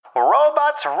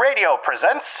Robots Radio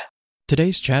presents...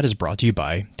 Today's chat is brought to you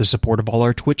by the support of all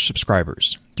our Twitch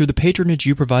subscribers. Through the patronage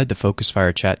you provide the Focus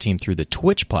Fire chat team through the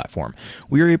Twitch platform,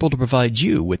 we are able to provide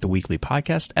you with the weekly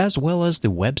podcast as well as the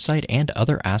website and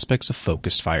other aspects of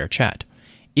Focus Fire chat.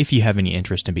 If you have any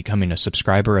interest in becoming a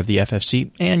subscriber of the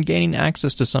FFC and gaining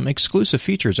access to some exclusive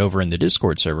features over in the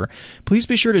Discord server, please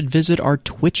be sure to visit our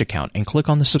Twitch account and click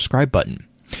on the subscribe button.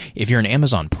 If you're an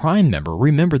Amazon Prime member,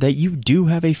 remember that you do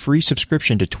have a free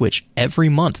subscription to Twitch every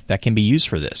month that can be used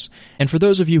for this. And for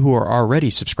those of you who are already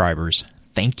subscribers,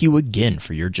 thank you again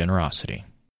for your generosity.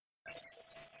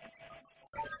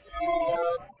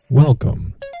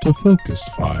 Welcome to Focus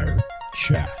Fire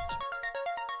Chat.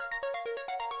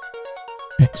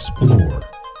 Explore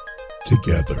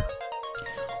together.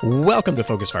 Welcome to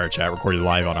Focus Fire Chat, recorded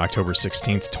live on October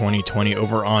 16th, 2020,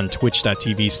 over on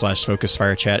twitch.tv/Focus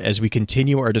Fire Chat, as we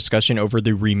continue our discussion over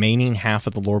the remaining half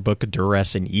of the lore book,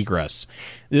 Duress and Egress.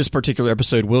 This particular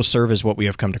episode will serve as what we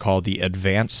have come to call the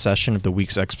advanced session of the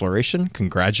week's exploration.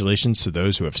 Congratulations to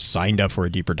those who have signed up for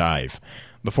a deeper dive.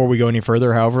 Before we go any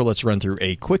further, however, let's run through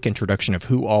a quick introduction of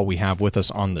who all we have with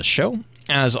us on the show.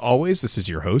 As always, this is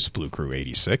your host, Blue Crew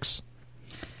 86.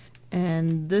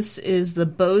 And this is the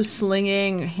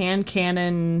bow-slinging, hand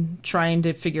cannon, trying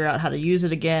to figure out how to use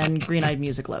it again, green-eyed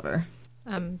music lover.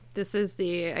 This is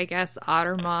the, I guess,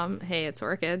 Otter Mom. Hey, it's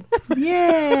Orchid.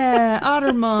 Yeah,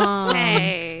 Otter Mom.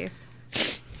 Hey.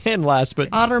 And last but...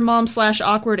 Otter Mom /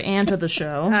 awkward aunt of the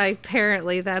show.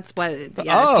 Apparently that's what...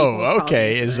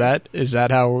 Okay. Is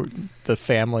that how the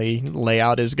family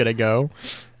layout is going to go?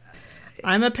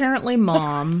 I'm apparently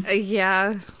mom.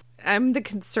 Yeah. I'm the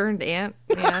concerned aunt.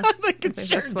 Yeah, the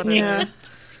concerned that's what it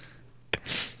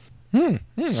is.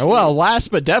 Well, last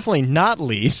but definitely not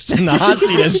least, in the hot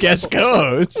seat as guest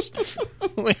co-host,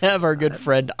 we have our good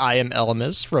friend I Am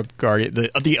Elemis from Guardian.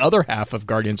 The other half of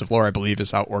Guardians of Lore, I believe,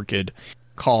 is how Orchid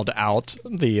called out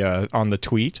the on the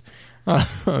tweet.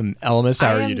 Elemis,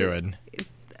 how are you doing?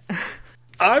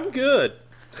 I'm good.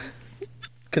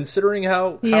 Considering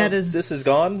how this has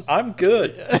gone, I'm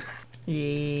good.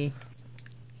 Yeah.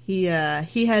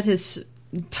 He had his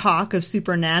talk of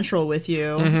Supernatural with you.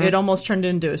 Mm-hmm. It almost turned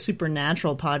into a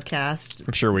Supernatural podcast.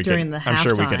 I'm sure we could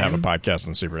have a podcast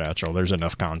on Supernatural. There's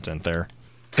enough content there.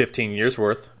 15 years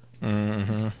worth.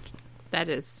 Mm-hmm. That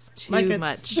is too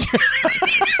much.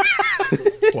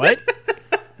 What?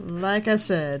 Like I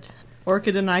said,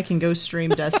 Orchid and I can go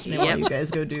stream Destiny while you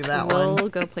guys go do that one. We'll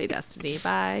go play Destiny.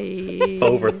 Bye.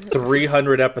 Over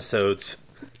 300 episodes.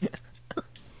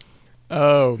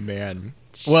 Oh, man.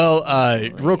 Well,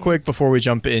 real quick before we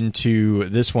jump into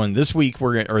this one, this week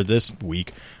we've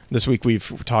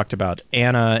talked about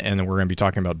Anna, and then we're going to be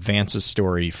talking about Vance's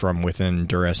story from within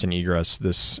Duress and Egress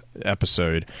this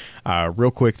episode. Real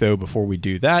quick, though, before we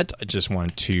do that, I just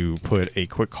want to put a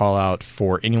quick call out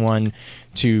for anyone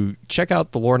to check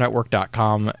out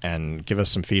thelorenetwork.com and give us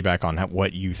some feedback on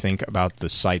what you think about the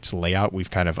site's layout.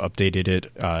 We've kind of updated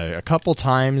it a couple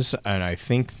times, and I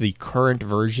think the current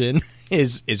version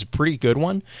is a pretty good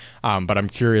one, but I'm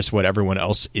curious what everyone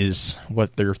else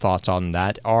what their thoughts on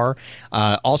that are.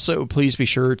 Also, please be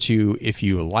sure to, if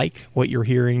you like what you're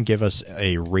hearing, give us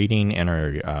a rating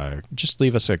and just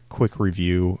leave us a quick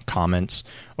review, comments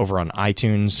over on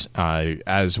iTunes.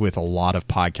 As with a lot of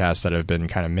podcasts that have been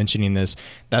kind of mentioning this,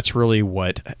 that's really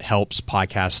what helps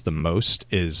podcasts the most.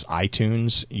 Is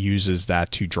iTunes uses that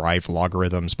to drive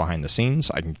logarithms behind the scenes.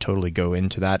 I can totally go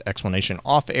into that explanation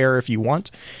off air if you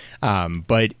want.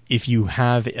 But if you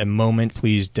have a moment,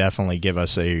 please definitely give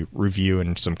us a review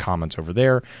and some comments over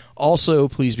there. Also,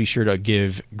 please be sure to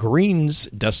give Green's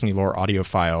Destiny Lore audio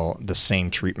file the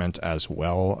same treatment as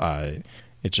well.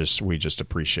 We just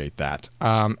appreciate that.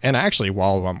 And actually,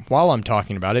 while I'm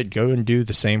talking about it, go and do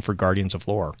the same for Guardians of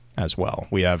Lore as well.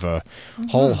 We have a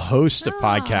whole host of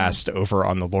podcasts over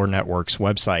on the Lore Network's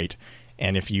website.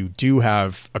 And if you do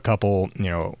have a couple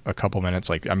minutes,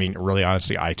 really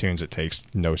honestly, iTunes, it takes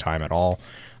no time at all.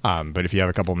 But if you have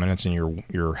a couple minutes and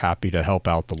you're happy to help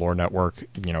out the Lore Network,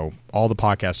 all the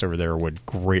podcasts over there would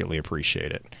greatly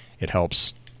appreciate it. It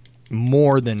helps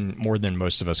more than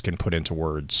most of us can put into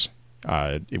words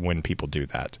when people do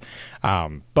that.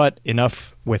 But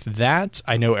enough with that.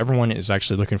 I know everyone is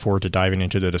actually looking forward to diving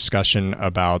into the discussion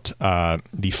about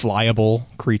the flyable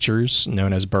creatures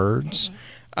known as birds.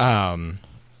 Jeez.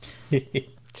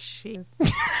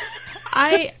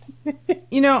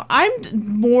 I'm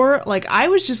more like, I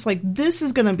was just like, this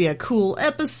is going to be a cool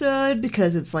episode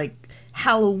because it's like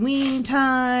Halloween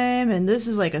time and this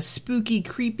is like a spooky,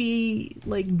 creepy,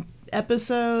 like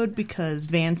episode because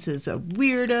Vance is a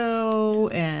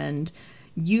weirdo and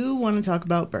you want to talk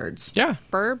about birds. Yeah.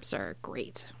 Burbs are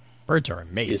great. Birds are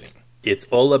amazing. It's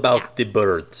all about the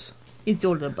birds. It's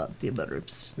all about the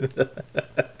birds.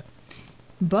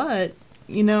 But,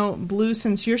 you know, Blue,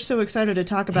 since you're so excited to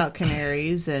talk about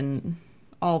canaries and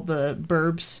all the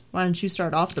burbs, why don't you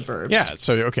start off the burbs? Yeah,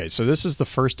 so this is the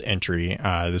first entry.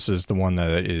 This is the one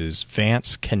that is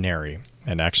Vance Canary.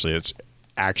 And actually, it's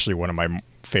actually one of my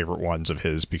favorite ones of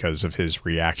his because of his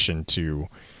reaction to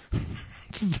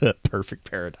the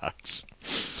perfect paradox.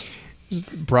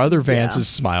 Brother Vance's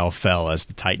smile fell as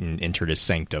the Titan entered his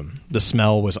sanctum. The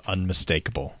smell was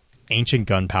unmistakable. Ancient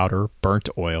gunpowder, burnt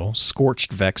oil,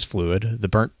 scorched Vex fluid, the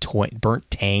burnt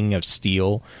tang of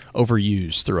steel,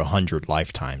 overused through 100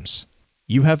 lifetimes.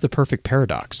 You have the perfect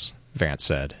paradox, Vance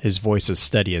said, his voice as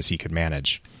steady as he could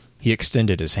manage. He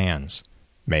extended his hands.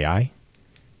 May I?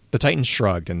 The Titan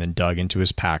shrugged and then dug into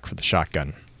his pack for the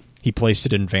shotgun. He placed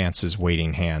it in Vance's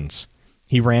waiting hands.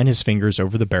 He ran his fingers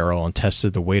over the barrel and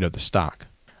tested the weight of the stock.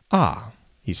 Ah,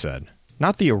 he said,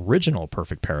 not the original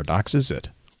perfect paradox, is it?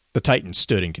 The Titan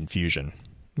stood in confusion.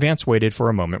 Vance waited for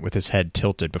a moment with his head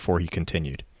tilted before he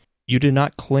continued. You did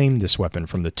not claim this weapon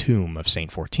from the tomb of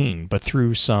Saint 14, but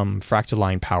through some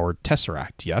fractaline-powered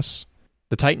tesseract, yes?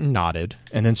 The Titan nodded,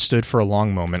 and then stood for a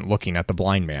long moment looking at the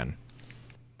blind man.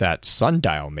 That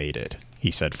sundial made it, he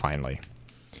said finally.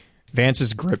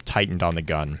 Vance's grip tightened on the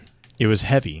gun. It was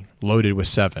heavy, loaded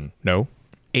with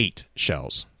 8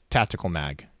 shells. Tactical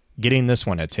mag. Getting this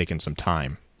one had taken some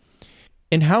time.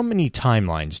 In how many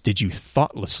timelines did you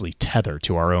thoughtlessly tether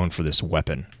to our own for this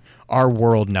weapon? Our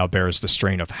world now bears the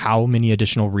strain of how many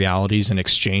additional realities in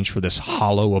exchange for this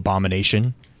hollow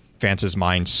abomination? Vance's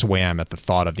mind swam at the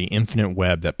thought of the infinite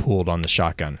web that pooled on the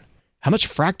shotgun. How much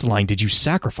fractaline did you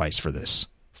sacrifice for this?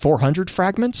 400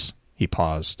 fragments? He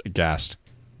paused, aghast.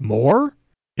 More?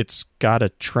 It's got a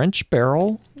trench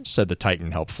barrel, said the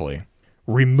Titan helpfully.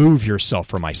 Remove yourself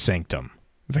from my sanctum,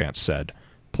 Vance said,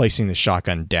 placing the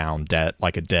shotgun down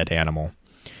like a dead animal.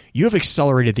 You have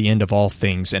accelerated the end of all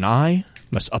things, and I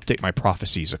must update my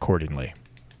prophecies accordingly.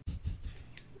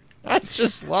 I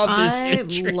just love this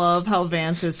entry. I love how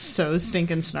Vance is so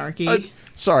stinking snarky.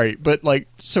 Sorry, but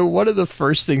so one of the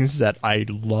first things that I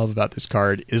love about this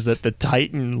card is that the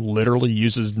Titan literally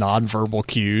uses nonverbal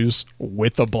cues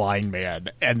with a blind man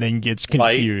and then gets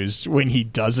confused when he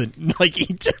doesn't,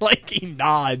 he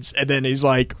nods and then he's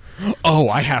like, oh,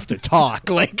 I have to talk.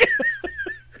 I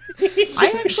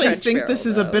actually think this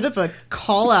is a bit of a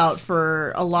call out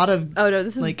for a lot of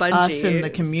this is Bungie. Us in the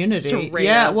community. Straight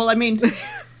up. Well, I mean,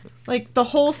 the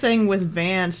whole thing with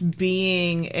Vance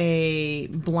being a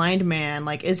blind man,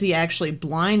 is he actually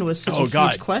blind was such a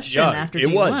huge question after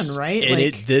D1, right?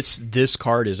 And this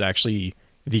card is actually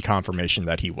the confirmation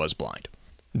that he was blind.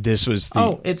 This was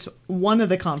the it's one of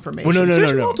the confirmations. Well,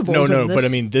 There's multiples no. in this But I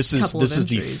mean, this is entries,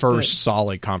 the first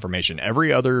solid confirmation.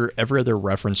 Every other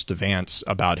reference to Vance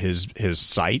about his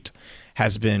sight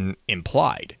has been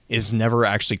implied. Is never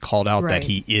actually called out that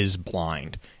he is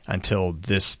blind until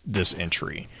this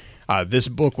entry. This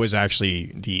book was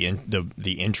actually the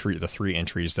entry, the 3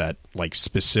 entries that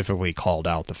specifically called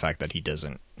out the fact that he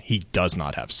does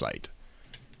not have sight.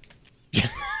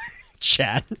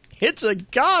 Chat, it's a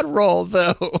god roll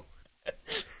though.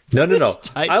 No.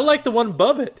 I like the one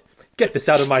above it. Get this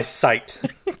out of my sight.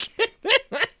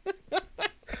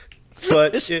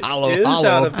 But this it hollow is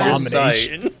out of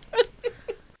abomination.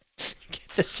 Get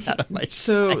this out of my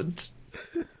sight.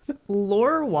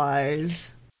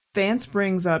 Lore-wise, Vance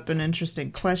brings up an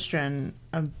interesting question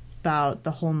about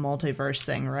the whole multiverse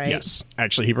thing, right? Yes.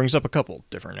 Actually, he brings up a couple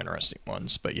different interesting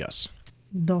ones, but yes.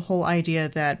 The whole idea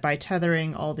that by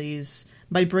tethering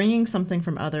by bringing something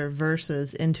from other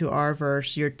verses into our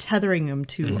verse, you're tethering them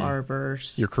to our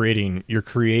verse. You're creating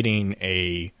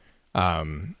a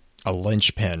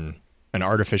linchpin, an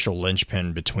artificial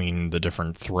linchpin between the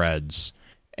different threads,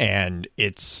 and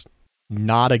it's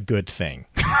not a good thing.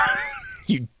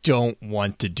 You don't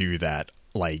want to do that.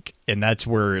 And that's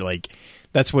where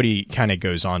that's what he kind of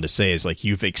goes on to say is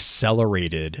you've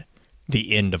accelerated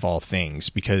the end of all things,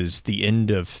 because the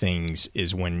end of things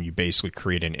is when you basically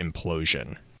create an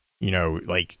implosion.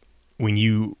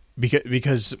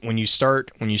 Because when you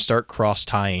start cross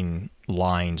tying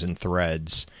lines and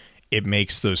threads, it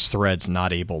makes those threads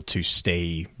not able to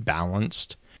stay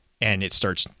balanced, and it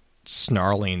starts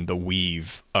snarling the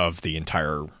weave of the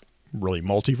entire really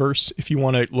multiverse, if you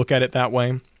want to look at it that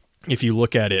way. If you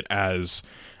look at it as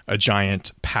a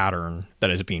giant pattern that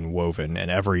is being woven, and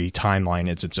every timeline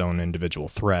is its own individual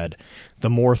thread, the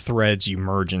more threads you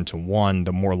merge into one,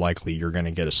 the more likely you're going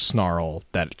to get a snarl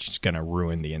that's going to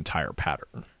ruin the entire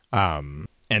pattern.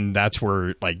 And that's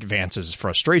where Vance's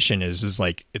frustration is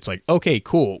it's okay,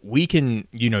 cool. We can,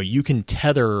 you can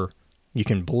tether You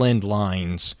can blend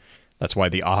lines. That's why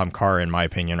the Ahamkara, in my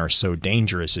opinion, are so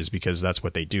dangerous, is because that's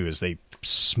what they do, is they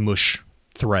smush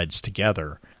threads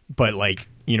together. But, like,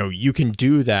 you know, you can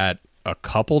do that a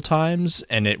couple times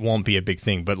and it won't be a big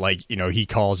thing. But, like, you know, he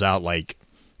calls out, like,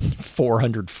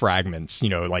 400 fragments, you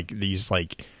know, like these,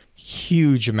 like,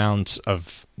 huge amounts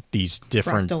of these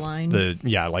different...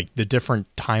 Fractaline. The different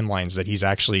timelines that he's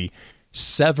actually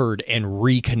severed and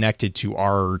reconnected to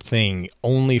our thing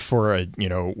only for a, you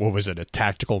know, what was it, a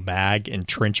tactical mag and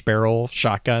trench barrel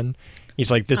shotgun. He's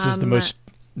like, this is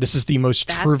the most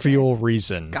trivial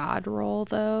reason. God roll,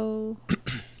 though.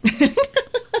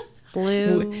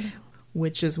 Blue.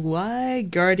 Which is why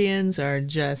Guardians are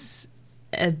just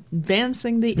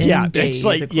advancing the end days,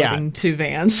 according to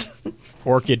Vance.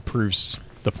 Orchid proves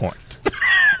the point.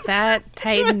 That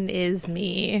Titan is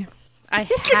me. I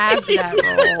have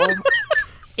that roll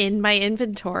in my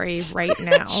inventory right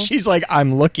now. She's like,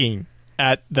 I'm looking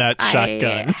at that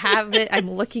shotgun. I have it. I'm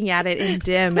looking at it in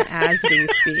dim as we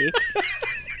speak.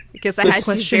 Because I had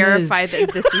to verify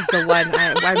that this is the one.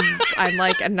 I'm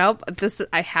like, nope.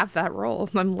 I have that roll.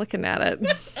 I'm looking at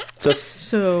it.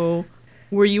 So,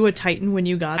 were you a Titan when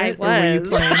you got it? I was. Or were you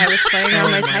playing? I was playing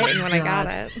on my Titan when I got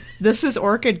it. This is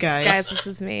Orchid, guys. Guys, this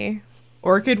is me.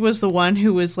 Orchid was the one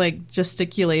who was like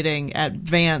gesticulating at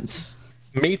Vance.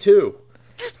 Me too.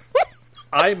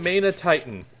 I main a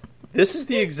Titan. This is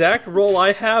the exact roll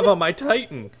I have on my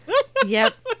Titan.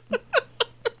 Yep.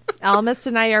 Almas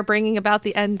and I are bringing about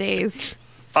the end days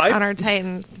on our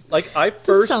Titans. Like,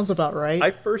 This sounds about right. I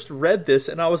first read this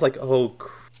and I was like, oh,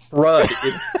 crud.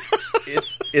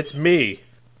 It's me.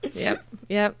 Yep.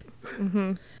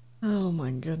 Mm-hmm. Oh my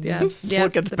goodness. Yep.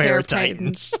 Look at the pair of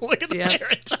Titans. Look at the pair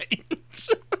of Titans.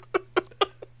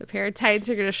 The pair of Titans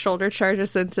are going to shoulder charge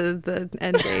us into the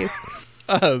end days.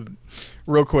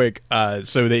 Real quick,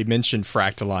 so they mentioned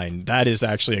Fractaline. That is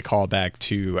actually a callback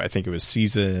to, I think it was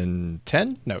season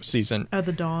 10? No, season of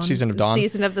the Dawn. Season of Dawn.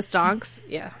 Season of the Stonks,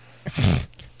 yeah.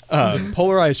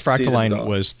 Polarized Fractaline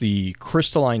was the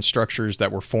crystalline structures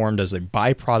that were formed as a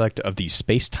byproduct of the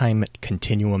space-time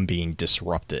continuum being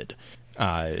disrupted.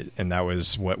 And that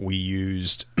was what we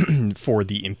used for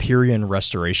the Empyrean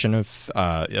restoration of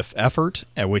effort,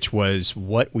 which was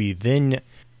what we then,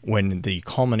 when the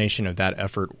culmination of that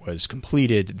effort was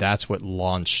completed, that's what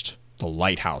launched the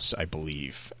Lighthouse, I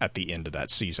believe, at the end of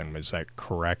that season. Was that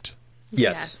correct?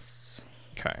 Yes.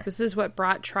 Okay. This is what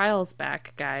brought Trials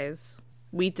back, guys.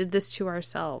 We did this to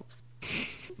ourselves.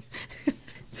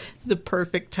 The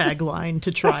perfect tagline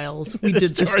to Trials. We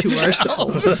did this to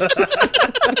ourselves.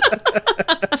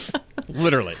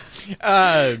 Literally.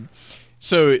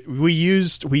 So we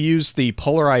used the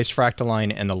polarized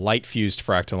Fractaline and the light fused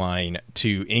Fractaline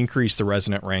to increase the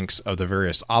resonant ranks of the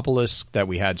various obelisks that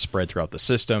we had spread throughout the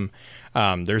system.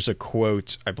 There's a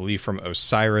quote, I believe, from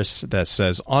Osiris that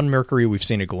says, "On Mercury, we've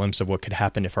seen a glimpse of what could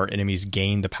happen if our enemies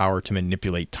gain the power to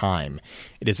manipulate time.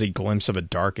 It is a glimpse of a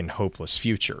dark and hopeless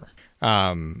future."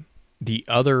 The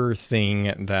other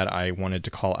thing that I wanted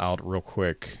to call out real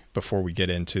quick before we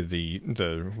get into the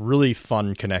really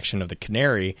fun connection of the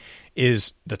Canary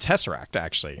is the Tesseract,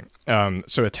 actually.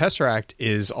 So a Tesseract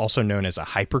is also known as a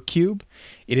hypercube.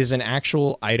 It is an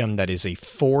actual item that is a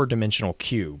 4-dimensional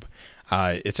cube.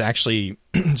 It's actually,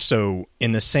 so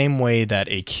in the same way that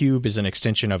a cube is an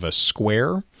extension of a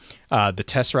square, the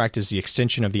Tesseract is the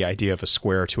extension of the idea of a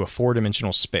square to a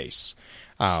 4-dimensional space.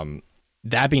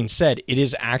 That being said, it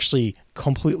is actually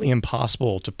completely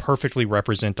impossible to perfectly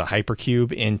represent a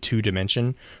hypercube in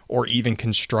 2-dimension or even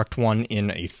construct one in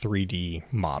a 3D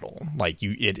model.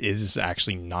 It is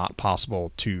actually not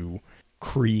possible to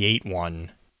create one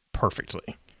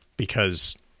perfectly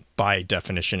because by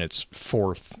definition it's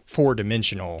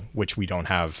four-dimensional, which we don't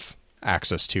have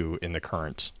access to in the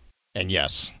current. And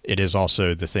yes, it is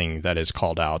also the thing that is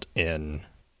called out in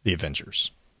the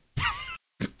Avengers.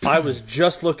 I was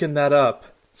just looking that up.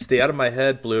 Stay out of my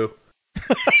head, Blue.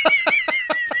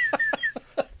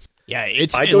 Yeah,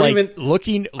 it's I don't like even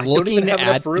looking have at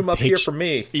enough room the up here for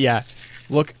me. Yeah,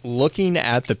 looking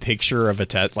at the picture of a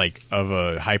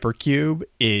hypercube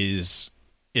is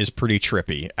pretty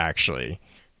trippy, actually,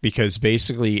 because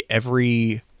basically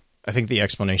I think the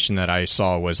explanation that I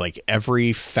saw was like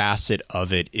every facet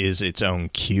of it is its own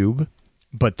cube,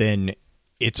 but then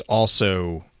it's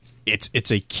also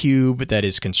it's a cube that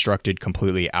is constructed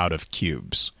completely out of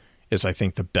cubes, is I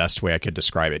think the best way I could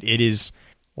describe it. It is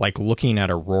like looking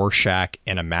at a Rorschach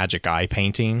and a Magic Eye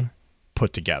painting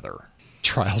put together.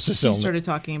 Trials is only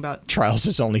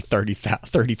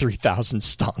 33,000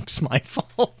 stonks. My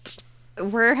fault.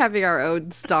 we're having our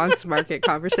own stocks market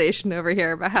conversation over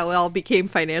here about how we all became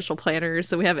financial planners,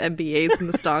 so we have MBAs in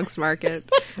the stocks market.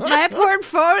 My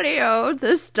portfolio,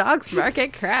 the stocks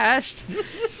market crashed.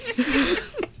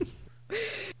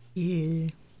 Yeah.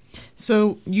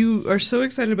 So you are so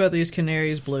excited about these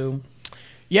canaries, Blue.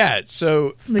 Yeah,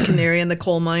 so The canary in the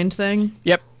coal mine thing?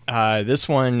 Yep. This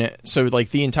one, so like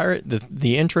the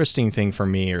interesting thing for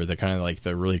me, or the kind of like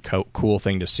the really cool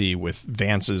thing to see with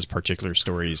Vance's particular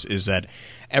stories, is that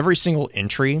every single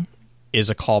entry is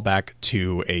a callback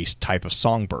to a type of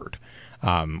songbird,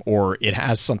 or it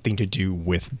has something to do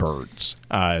with birds.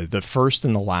 The first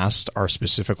and the last are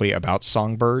specifically about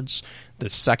songbirds. The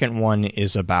second one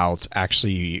is about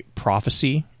actually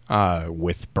prophecy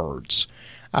with birds.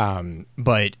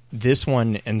 But this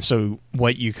one, and so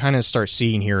what you kind of start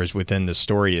seeing here is within the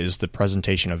story is the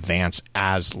presentation of Vance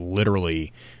as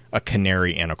literally a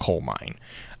canary in a coal mine.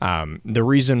 The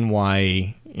reason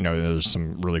why, there's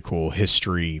some really cool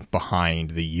history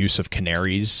behind the use of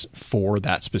canaries for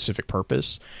that specific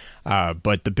purpose.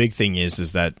 But the big thing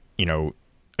is that,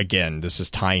 again, this is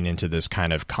tying into this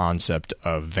kind of concept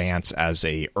of Vance as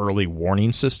a early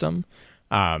warning system.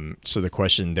 So the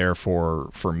question, therefore,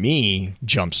 for me,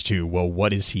 jumps to, well,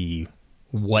 what is he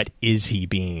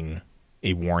being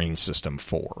a warning system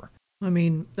for? I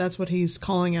mean, that's what he's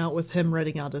calling out with him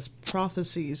writing out his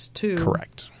prophecies, too.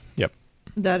 Correct. Yep.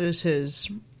 That is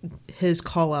his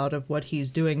call out of what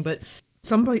he's doing, but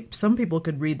some people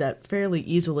could read that fairly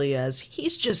easily as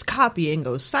he's just copying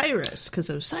Osiris, because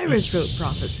Osiris wrote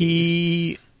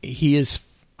prophecies. He is,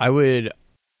 I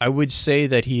would say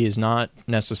that he is not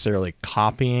necessarily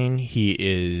copying. He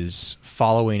is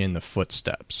following in the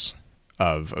footsteps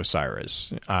of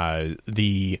Osiris.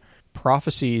 The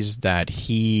prophecies that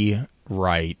he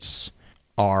writes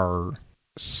are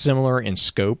similar in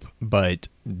scope, but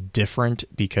different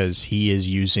because he is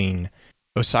using...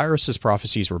 Osiris's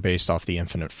prophecies were based off the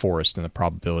infinite forest and the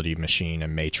probability machine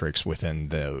and matrix within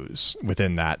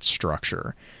that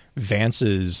structure.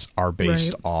 Vance's are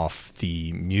based off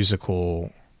the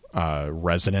musical...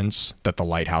 resonance that the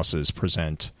lighthouses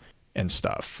present and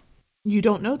stuff. You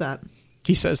don't know that.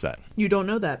 He says that. You don't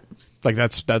know that. Like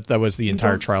that was the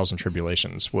entire Trials and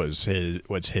Tribulations was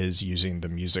his using the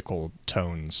musical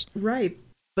tones. Right.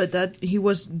 But that he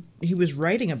was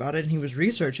writing about it and he was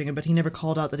researching it, but he never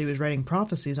called out that he was writing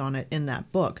prophecies on it in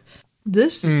that book.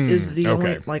 This is the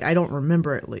only, I don't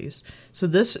remember at least. So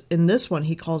in this one,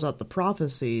 he calls out the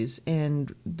prophecies,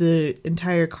 and the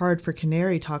entire card for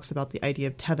Canary talks about the idea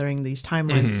of tethering these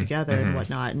timelines together and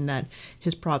whatnot, and that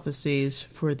his prophecies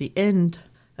for the end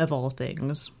of all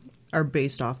things are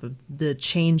based off of the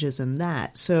changes in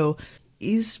that. So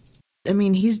he's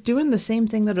doing the same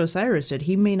thing that Osiris did.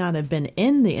 He may not have been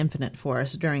in the Infinite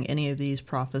Forest during any of these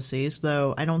prophecies,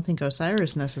 though I don't think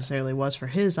Osiris necessarily was for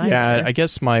his either. Yeah, I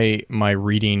guess my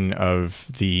reading of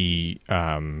the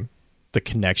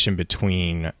connection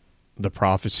between the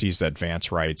prophecies that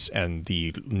Vance writes and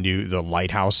the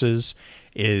lighthouses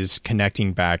is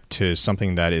connecting back to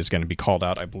something that is going to be called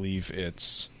out. I believe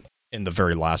it's in the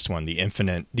very last one, the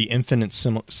infinite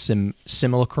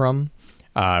simulacrum.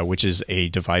 Which is a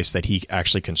device that he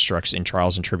actually constructs in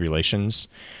Trials and Tribulations.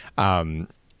 It's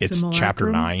Simulacrum?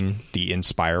 Chapter 9, the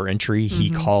Inspire entry. He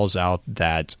calls out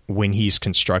that when he's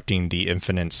constructing the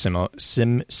infinite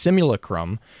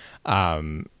simulacrum,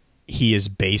 he is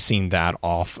basing that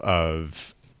off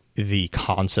of the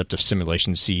concept of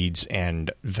simulation seeds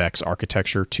and Vex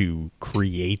architecture to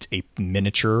create a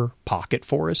miniature pocket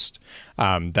forest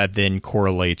that then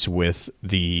correlates with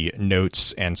the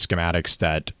notes and schematics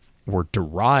that were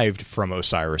derived from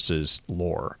Osiris's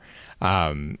lore.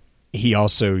 He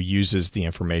also uses the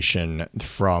information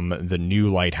from the new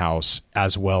lighthouse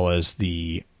as well as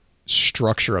the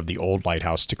structure of the old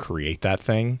lighthouse to create that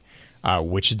thing,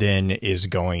 which then is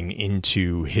going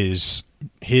into his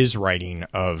writing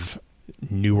of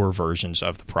newer versions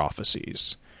of the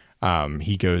prophecies.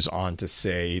 He goes on to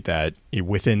say that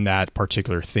within that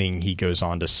particular thing, he goes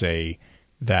on to say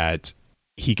that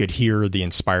he could hear the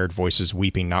inspired voices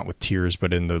weeping not with tears,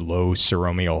 but in the low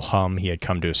ceremonial hum he had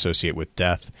come to associate with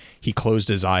death. He closed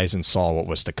his eyes and saw what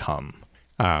was to come,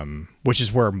 which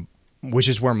is where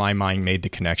my mind made the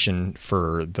connection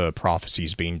for the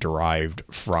prophecies being derived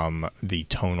from the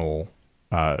tonal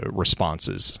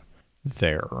responses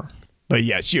there. But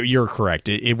yes, you're correct.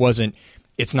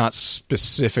 It's not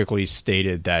specifically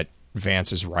stated that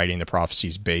Vance is writing the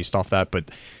prophecies based off that, but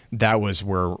that was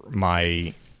where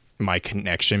my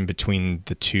connection between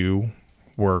the two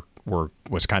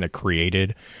was kind of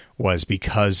created, was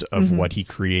because of what he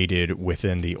created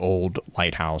within the old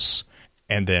lighthouse,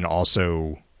 and then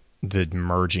also the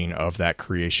merging of that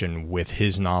creation with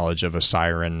his knowledge of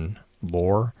Osiran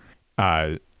lore.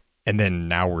 And then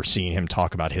now we're seeing him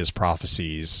talk about his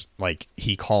prophecies. Like,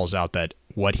 he calls out that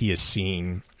what he is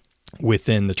seeing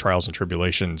within the Trials and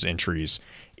Tribulations entries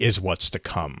is what's to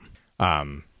come,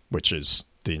 which is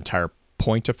the entire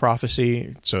point of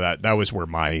prophecy. So that was where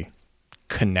my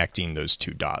connecting those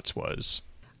two dots was.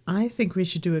 I think we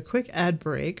should do a quick ad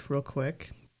break real quick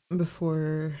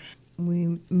before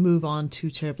we move on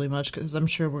too terribly much, because I'm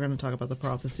sure we're going to talk about the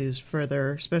prophecies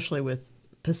further, especially with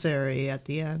Passeri at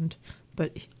the end.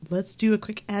 But let's do a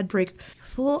quick ad break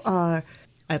for our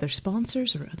either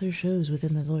sponsors or other shows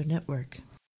within the Lore Network.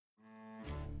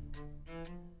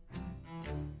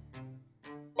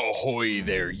 Ahoy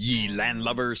there, ye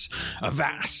landlubbers!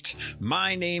 Avast!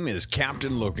 My name is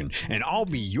Captain Logan, and I'll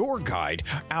be your guide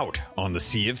out on the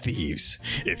Sea of Thieves.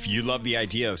 If you love the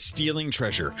idea of stealing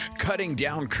treasure, cutting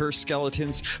down cursed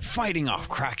skeletons, fighting off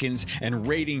krakens, and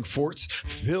raiding forts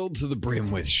filled to the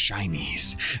brim with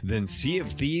shinies, then Sea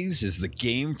of Thieves is the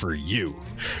game for you.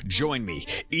 Join me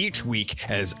each week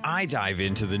as I dive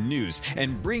into the news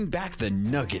and bring back the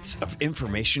nuggets of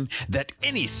information that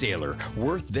any sailor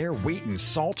worth their weight in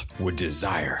salt would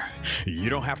desire. You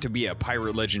don't have to be a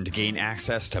pirate legend to gain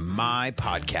access to my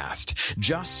podcast.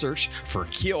 Just search for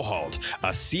Keelhauled,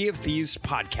 a Sea of Thieves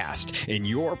podcast in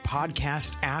your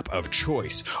podcast app of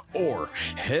choice, or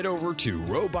head over to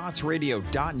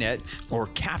robotsradio.net or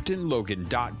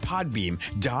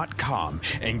captainlogan.podbeam.com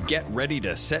and get ready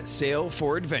to set sail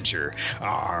for adventure.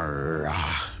 Arr.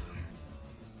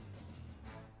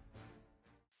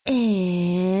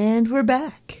 And we're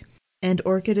back. And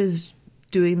Orchid is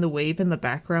doing the wave in the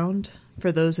background.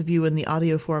 For those of you in the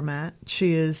audio format,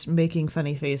 she is making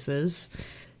funny faces.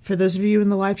 For those of you in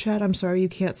the live chat, I'm sorry you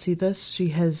can't see this. She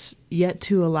has yet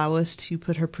to allow us to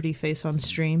put her pretty face on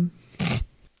stream.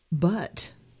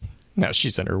 But Now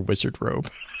she's in her wizard robe.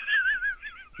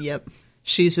 Yep.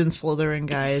 She's in Slytherin,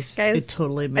 guys. It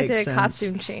totally makes sense. I did a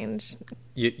costume change.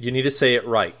 You need to say it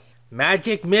right.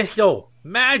 Magic missile!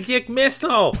 Magic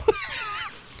missile!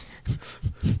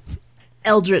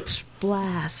 Eldritch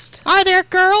blast. Are there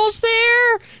girls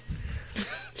there?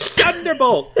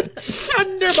 Thunderbolt!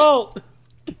 Thunderbolt!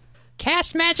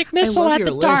 Cast magic missile at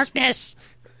the darkness.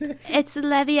 It's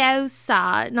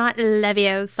Leviosa, not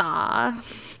Leviosa.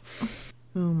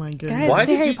 Oh my goodness. Guys, Why it's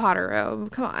a did Harry you- Potter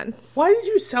robe. Come on. Why did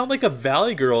you sound like a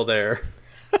Valley girl there?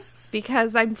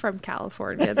 Because I'm from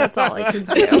California. That's all I can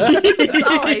do. That's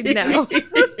all I know.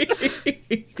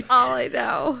 That's all I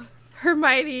know.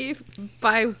 Hermione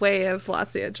by way of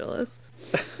Los Angeles.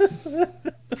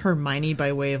 Hermione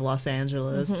by way of Los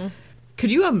Angeles. Mm-hmm.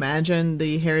 Could you imagine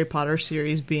the Harry Potter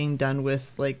series being done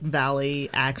with like Valley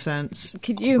accents?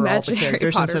 Could you for imagine all the Harry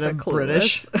characters Potter instead of but clueless?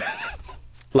 British?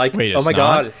 Like, Wait, oh it's my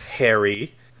not? god,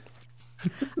 Harry.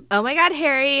 Oh my god,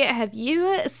 Harry, have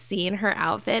you seen her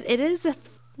outfit? It is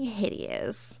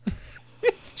hideous.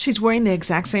 She's wearing the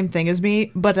exact same thing as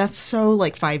me, but that's so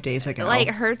like 5 days ago. Like,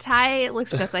 her tie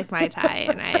looks just like my tie,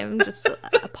 and I am just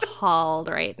appalled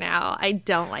right now. I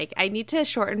need to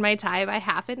shorten my tie by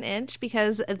 1/2 inch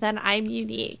because then I'm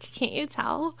unique. Can't you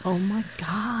tell? Oh my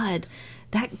god.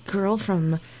 That girl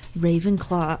from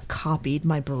Ravenclaw copied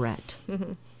my beret.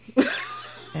 Mm-hmm.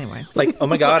 Anyway. Like, oh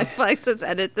my god. Flex, let's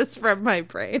edit this from my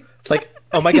brain. Like,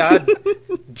 oh my god.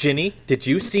 Ginny, did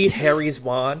you see Harry's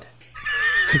wand?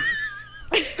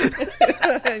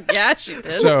 Yeah, she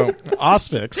did. So,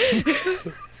 Auspix,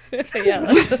 Yeah,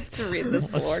 let's read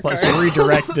this lore let's card.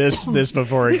 redirect this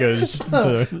before it goes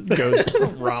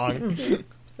wrong.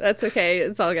 That's okay.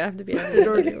 It's all gonna have to be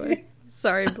edited anyway.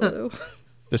 Sorry, Blue.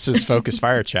 This is Focus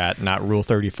Fire Chat, not Rule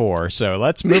 34. So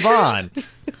let's move on.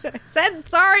 Said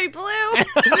sorry, Blue.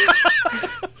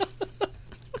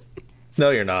 No,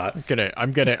 you're not.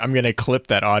 I'm gonna clip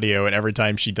that audio, and every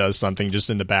time she does something, just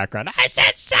in the background, I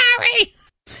said sorry.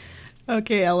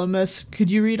 Okay, LMS,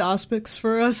 could you read Auspix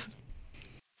for us?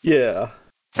 Yeah.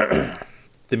 The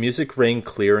music rang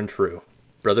clear and true.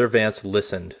 Brother Vance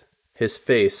listened. His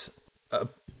face, a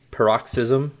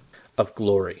paroxysm of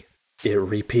glory. It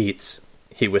repeats,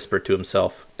 he whispered to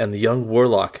himself, and the young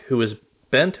warlock, who was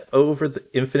bent over the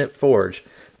infinite forge,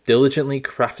 diligently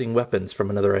crafting weapons from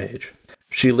another age.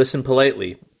 She listened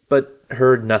politely, but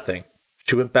heard nothing.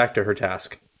 She went back to her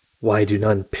task. Why do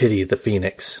none pity the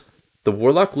phoenix? The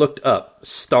warlock looked up,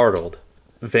 startled.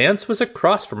 Vance was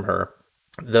across from her,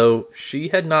 though she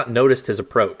had not noticed his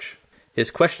approach. His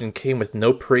question came with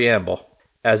no preamble,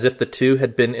 as if the two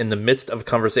had been in the midst of a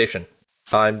conversation.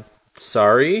 I'm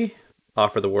sorry,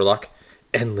 offered the warlock.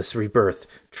 Endless rebirth,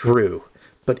 true,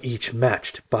 but each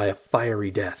matched by a fiery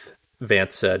death,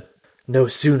 Vance said. No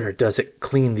sooner does it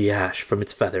clean the ash from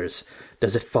its feathers,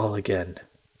 does it fall again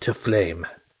to flame.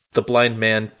 The blind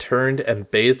man turned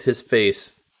and bathed his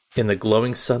face in the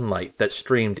glowing sunlight that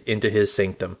streamed into his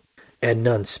sanctum. And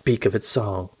none speak of its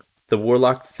song. The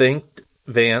warlock thanked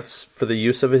Vance for the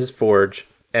use of his forge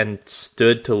and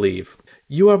stood to leave.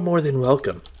 You are more than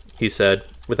welcome, he said,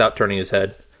 without turning his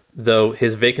head, though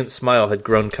his vacant smile had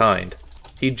grown kind.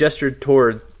 He gestured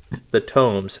toward the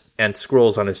tomes and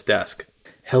scrolls on his desk.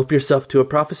 Help yourself to a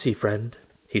prophecy, friend,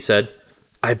 he said.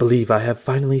 I believe I have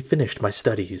finally finished my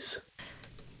studies.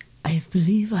 I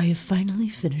believe I have finally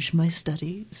finished my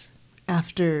studies.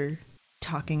 After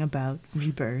talking about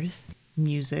rebirth,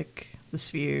 music, the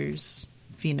spheres,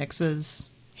 phoenixes,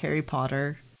 Harry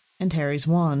Potter, and Harry's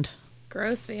wand.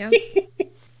 Gross, Vance.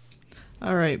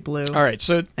 All right, Blue. All right,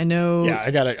 so I know. Yeah, I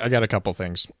got a couple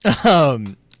things.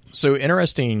 So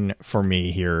interesting for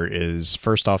me here is,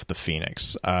 first off, the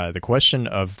Phoenix. The question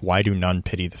of why do none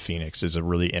pity the Phoenix is a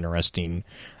really interesting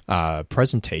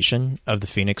presentation of the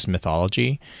Phoenix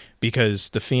mythology, because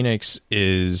the Phoenix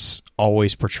is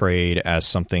always portrayed as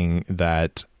something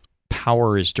that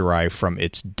power is derived from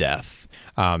its death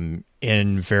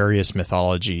in various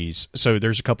mythologies. So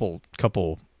there's a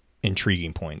couple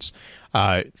intriguing points.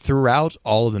 Throughout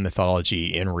all of the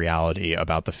mythology in reality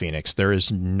about the Phoenix, there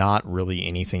is not really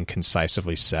anything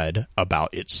concisely said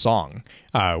about its song,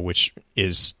 which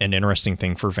is an interesting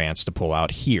thing for Vance to pull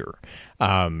out here.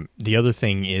 The other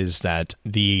thing is that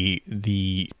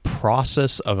the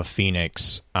process of a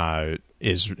Phoenix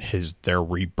their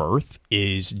rebirth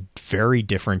is very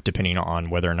different depending on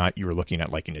whether or not you were looking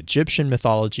at like an Egyptian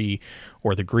mythology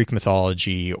or the Greek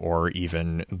mythology or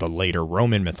even the later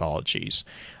Roman mythologies.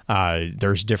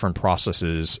 There's different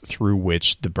processes through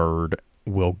which the bird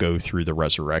will go through the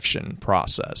resurrection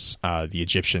process. The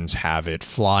Egyptians have it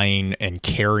flying and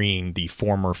carrying the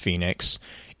former Phoenix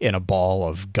in a ball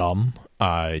of gum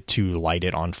to light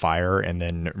it on fire and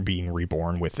then being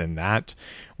reborn within that.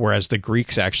 Whereas the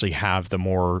Greeks actually have the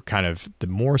more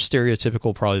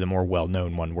stereotypical, probably the more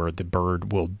well-known one, where the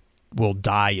bird will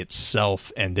die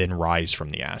itself and then rise from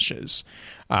the ashes.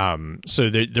 So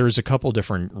there's a couple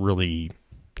different really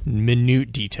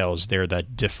minute details there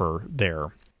that differ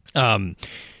there.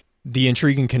 The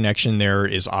intriguing connection there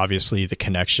is obviously the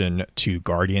connection to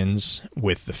Guardians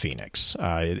with the Phoenix.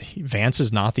 Vance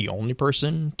is not the only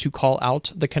person to call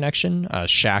out the connection.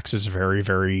 Shax is very,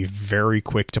 very, very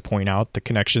quick to point out the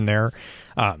connection there,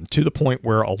 to the point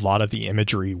where a lot of the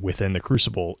imagery within the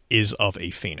Crucible is of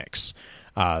a Phoenix.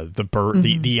 The bird,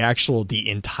 the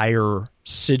entire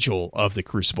sigil of the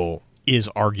Crucible is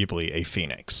arguably a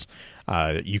Phoenix.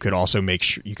 You could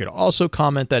also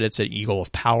comment that it's an Eagle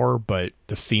of Power, but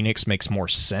the Phoenix makes more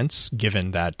sense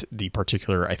given that the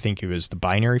particular, I think it was the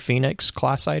Binary Phoenix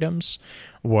class items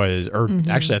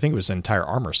actually I think it was an entire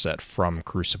armor set from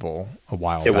Crucible a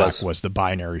while back was the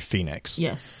Binary Phoenix.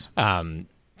 Yes.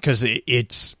 Because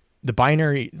it's the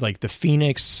binary, like the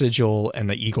Phoenix sigil and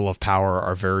the Eagle of Power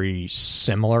are very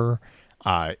similar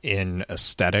in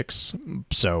aesthetics.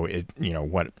 So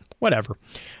whatever.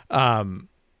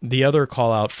 The other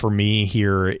call out for me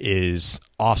here is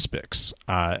Auspix.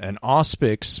 An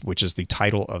Auspix, which is the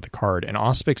title of the card, an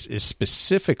Auspix is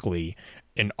specifically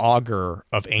an augur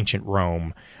of ancient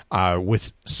Rome,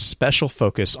 with special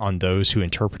focus on those who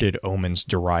interpreted omens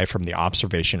derived from the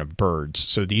observation of birds.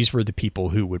 So these were the people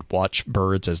who would watch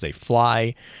birds as they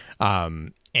fly,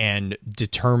 and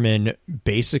determine,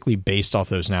 basically based off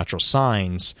those natural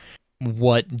signs,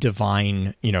 what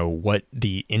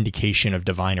the indication of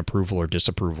divine approval or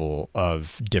disapproval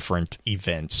of different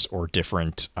events or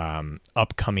different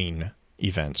upcoming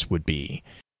events would be.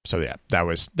 So yeah,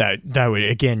 that would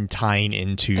again tying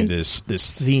into this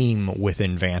theme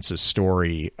within Vance's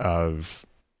story of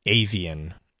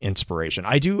avian inspiration.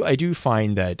 I do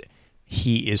find that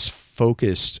he is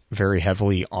focused very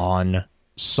heavily on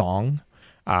song.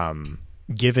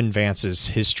 Given Vance's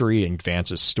history and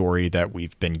Vance's story that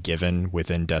we've been given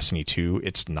within Destiny 2,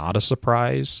 it's not a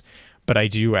surprise, but I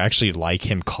do actually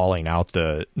like him calling out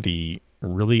the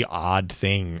really odd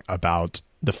thing about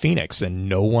the Phoenix, and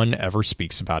no one ever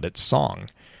speaks about its song.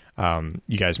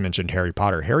 You guys mentioned Harry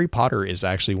Potter. Harry Potter is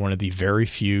actually one of the very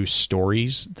few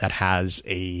stories that has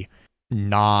a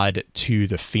nod to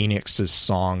the Phoenix's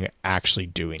song actually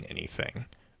doing anything.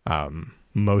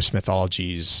 Most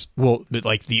mythologies,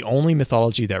 like the only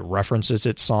mythology that references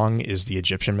its song is the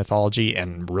Egyptian mythology,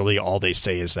 and really all they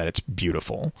say is that it's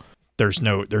beautiful. There's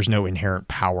no inherent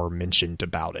power mentioned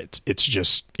about it. It's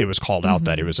just, it was called out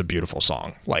that it was a beautiful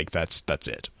song. Like that's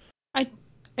it. I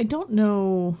I don't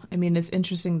know. I mean, it's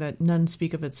interesting that none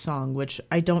speak of its song, which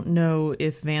I don't know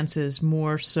if Vance is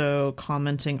more so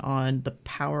commenting on the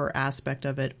power aspect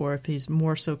of it, or if he's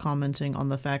more so commenting on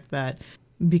the fact that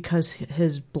because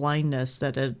his blindness,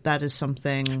 that is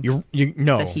something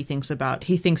that he thinks about.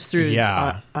 He thinks through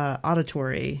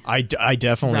auditory. I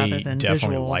definitely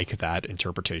visual. like that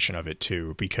interpretation of it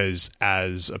too, because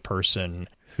as a person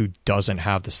who doesn't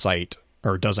have the sight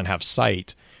or doesn't have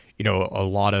sight, a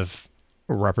lot of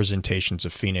representations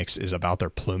of Phoenix is about their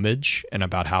plumage and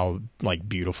about how like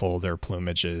beautiful their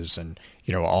plumage is, and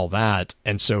all that.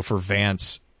 And so for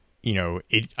Vance,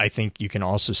 I think you can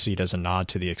also see it as a nod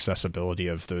to the accessibility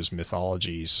of those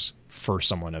mythologies for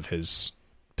someone of his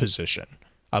position.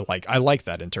 I like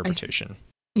that interpretation.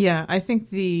 I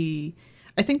think the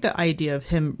idea of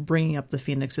him bringing up the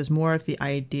Phoenix is more of the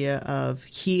idea of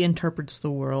he interprets the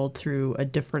world through a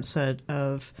different set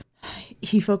of.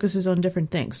 He focuses on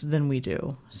different things than we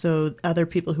do. So other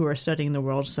people who are studying the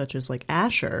world, such as like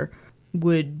Asher,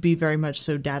 would be very much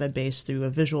so data-based through a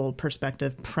visual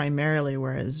perspective primarily,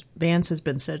 whereas Vance has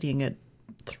been studying it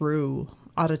through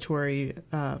auditory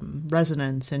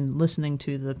resonance and listening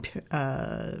to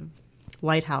the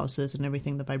lighthouses and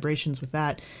everything, the vibrations with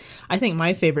that. I think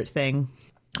my favorite thing,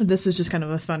 this is just kind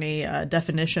of a funny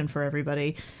definition for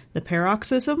everybody, the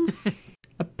paroxysm.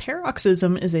 A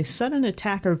paroxysm is a sudden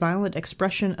attack or violent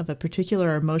expression of a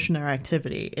particular emotion or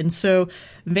activity. And so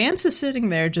Vance is sitting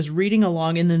there just reading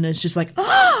along, and then it's just like,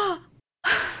 ah!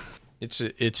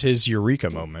 It's his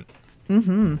eureka moment.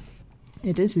 Mm-hmm.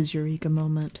 It is his eureka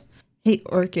moment. Hey,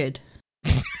 Orchid.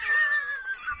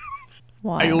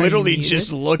 Why? I literally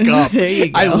just look up. There you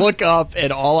go. I look up,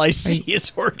 and all I see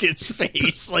is Orchid's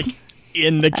face, like,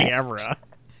 in the camera.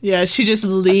 Yeah, she just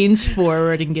leans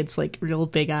forward and gets like real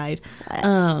big-eyed.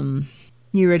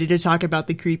 You ready to talk about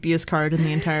the creepiest card in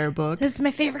the entire book? This is my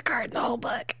favorite card in the whole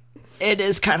book. It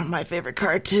is kind of my favorite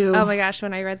card too. Oh my gosh,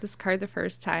 when I read this card the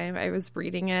first time, I was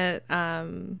reading it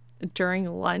during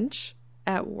lunch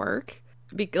at work,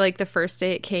 like the first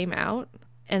day it came out,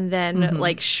 and then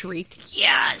like shrieked,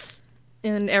 yes!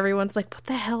 And everyone's like, what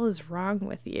the hell is wrong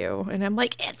with you? And I'm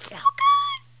like, it's so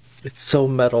good! It's so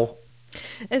metal.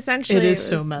 Essentially, it is was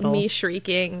so metal. Me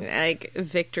shrieking like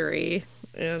victory,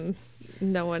 and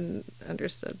no one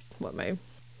understood what my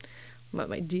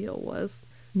deal was.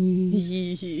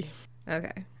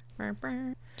 Okay.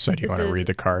 So do you want to read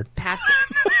the card?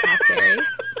 Passeri.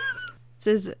 This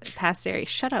is Passeri.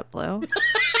 Shut up, Blue.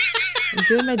 I'm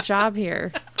doing my job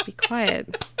here. Be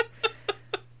quiet.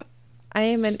 I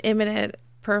am an eminent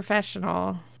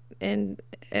professional in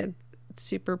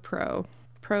super pro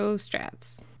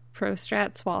strats. Pro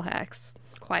strats wall hacks.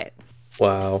 Quiet.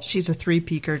 Wow. She's a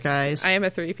three-peaker, guys. I am a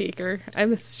three-peaker.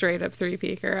 I'm a straight-up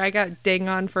three-peaker. I got ding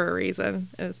on for a reason,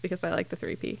 and it's because I like the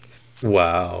three-peak.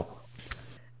 Wow.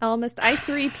 Elmist, I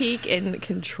three-peak in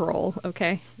control,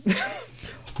 okay?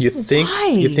 You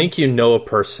think you know a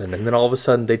person, and then all of a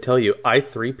sudden they tell you, I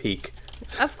three-peak.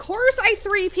 Of course I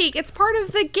three-peak. It's part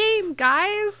of the game,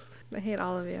 guys. I hate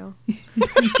all of you.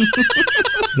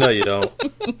 No, you don't.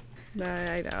 No,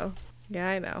 I know. Yeah,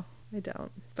 I know. I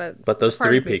don't. But those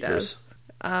three-peakers.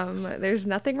 There's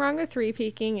nothing wrong with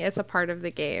three-peaking. It's a part of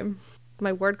the game.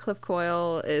 My Wardcliff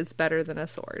Coil is better than a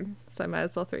sword, so I might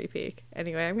as well three-peak.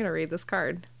 Anyway, I'm going to read this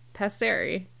card.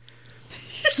 Passeri.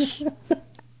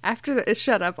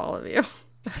 Shut up, all of you.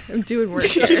 I'm doing work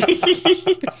here.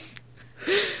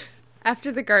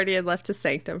 After the Guardian left his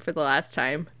sanctum for the last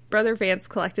time, Brother Vance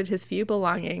collected his few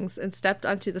belongings and stepped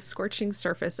onto the scorching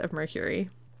surface of Mercury.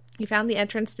 He found the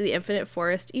entrance to the infinite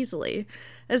forest easily,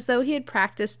 as though he had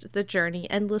practiced the journey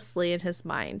endlessly in his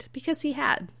mind, because he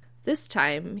had. This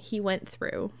time, he went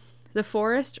through. The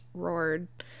forest roared.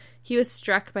 He was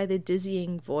struck by the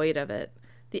dizzying void of it.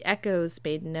 The echoes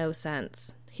made no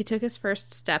sense. He took his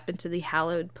first step into the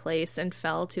hallowed place and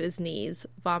fell to his knees,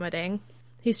 vomiting.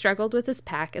 He struggled with his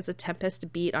pack as a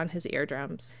tempest beat on his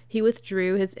eardrums. He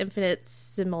withdrew his infinite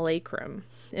simulacrum,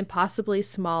 impossibly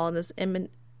small in this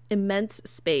immense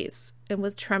space, and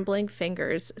with trembling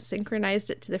fingers synchronized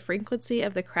it to the frequency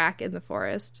of the crack in the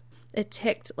forest. It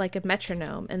ticked like a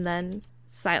metronome, and then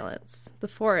silence. The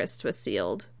forest was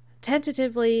sealed.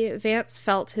 Tentatively, Vance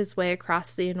felt his way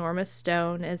across the enormous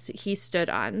stone as he stood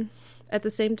on. At the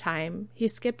same time, he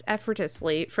skipped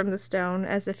effortlessly from the stone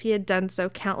as if he had done so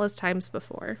countless times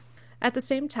before. At the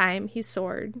same time, he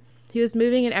soared. He was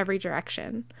moving in every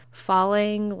direction,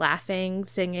 falling, laughing,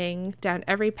 singing, down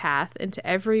every path, into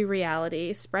every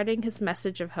reality, spreading his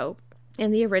message of hope.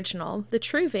 In the original, the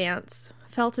true Vance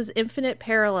felt his infinite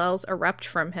parallels erupt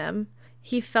from him,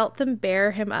 He felt them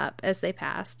bear him up as they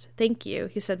passed. "Thank you,"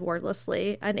 he said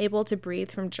wordlessly, unable to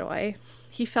breathe from joy.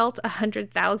 He felt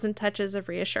 100,000 touches of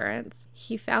reassurance.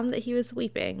 He found that he was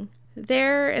weeping.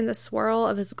 There, in the swirl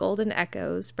of his golden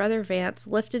echoes, Brother Vance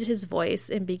lifted his voice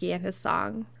and began his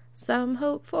song. "Some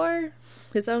hope for?"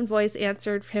 His own voice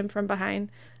answered him from behind.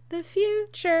 "The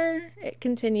future," it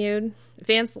continued.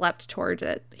 Vance leapt toward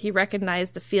it. He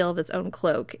recognized the feel of his own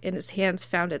cloak, and his hands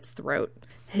found its throat.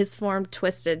 His form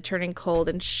twisted, turning cold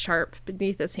and sharp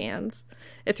beneath his hands.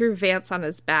 It threw Vance on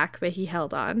his back, but he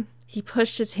held on. He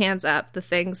pushed his hands up the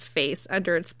thing's face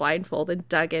under its blindfold and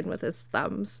dug in with his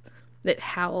thumbs. It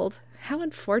howled. How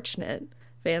unfortunate,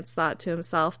 Vance thought to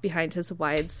himself behind his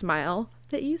wide smile,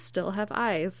 that you still have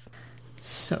eyes.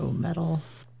 So metal.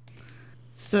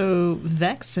 So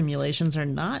Vex simulations are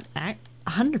not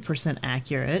 100%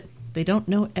 accurate. They don't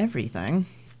know everything.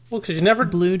 Well, because you never...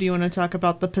 Blue, do you want to talk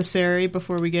about the Passeri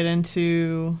before we get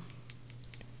into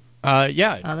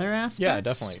yeah, other aspects? Yeah,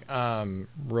 definitely.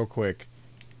 Real quick,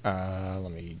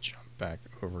 let me jump back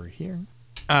over here.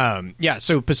 Yeah,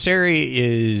 so Passeri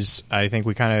is, I think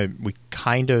we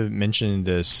kind of mentioned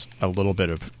this a little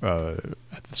bit of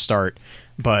at the start,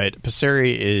 but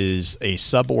Passeri is a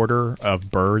suborder of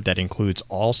bird that includes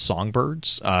all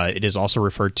songbirds. It is also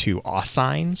referred to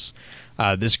Oscines.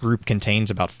 This group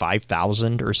contains about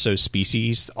 5,000 or so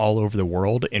species all over the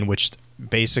world, in which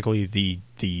basically the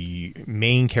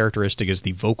main characteristic is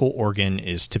the vocal organ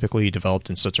is typically developed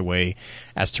in such a way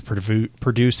as to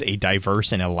produce a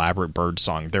diverse and elaborate bird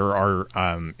song. There are,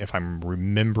 if I'm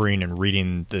remembering and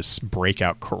reading this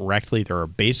breakout correctly, there are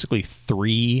basically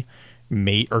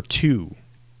two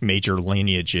major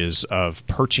lineages of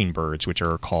perching birds, which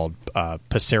are called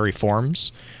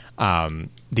Passeriformes.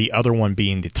 The other one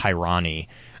being the Tyrani.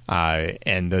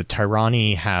 And the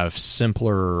Tyrani have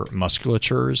simpler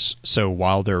musculatures, so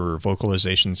while their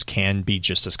vocalizations can be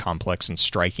just as complex and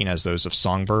striking as those of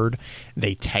songbird,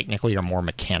 they technically are more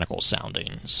mechanical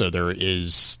sounding. So there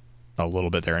is a little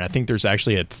bit there. And I think there's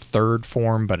actually a third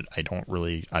form, but I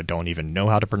don't even know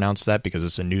how to pronounce that because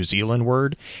it's a New Zealand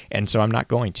word, and so I'm not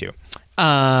going to.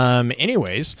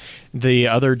 Anyways, the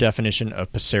other definition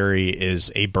of Passeri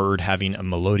is a bird having a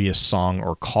melodious song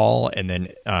or call, and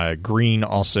then Green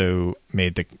also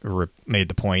made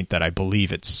the point that I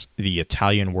believe it's the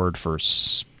Italian word for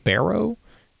sparrow.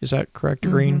 Is that correct,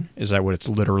 Green? Is that what it's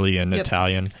literally in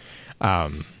Italian?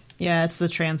 Yeah, it's the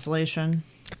translation.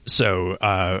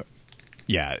 So,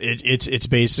 yeah, it's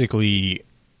basically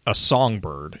a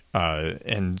songbird,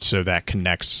 and so that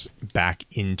connects back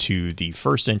into the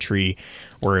first entry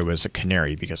where it was a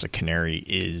canary, because a canary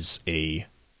is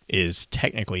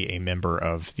technically a member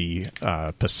of the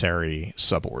Passeri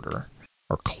suborder,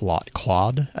 or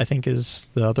clad, I think is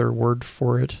the other word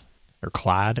for it, or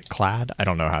clad. I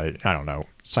don't know.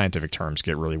 Scientific terms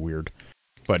get really weird,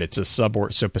 but it's a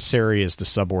suborder. So Passeri is the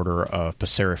suborder of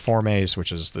Passeriformes,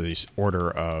 which is the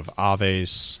order of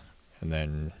aves, and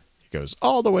then goes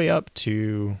all the way up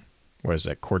to, what is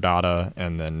it, Chordata,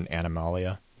 and then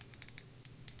Animalia.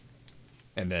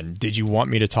 And then, did you want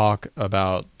me to talk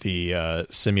about the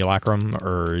simulacrum,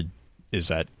 or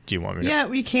do you want me to? Yeah,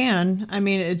 we can. I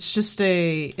mean, it's just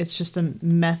a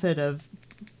method of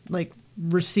like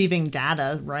receiving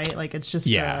data, right? Like it's just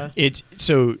it's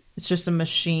just a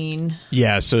machine.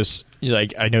 Yeah, so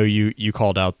like I know you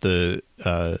called out the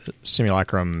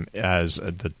simulacrum as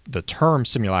the term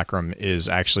simulacrum is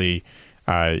actually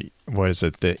what is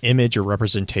it, the image or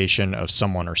representation of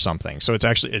someone or something. So it's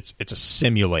actually it's a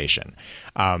simulation.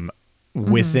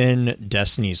 Within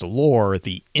Destiny's lore,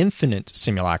 the infinite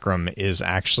simulacrum is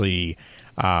actually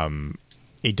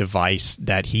a device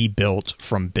that he built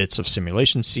from bits of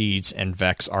simulation seeds and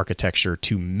Vex architecture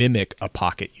to mimic a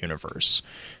pocket universe.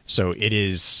 So it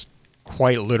is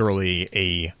quite literally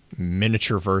a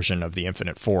miniature version of the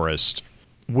Infinite Forest,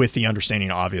 with the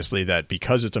understanding, obviously, that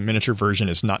because it's a miniature version,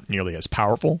 it's not nearly as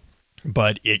powerful,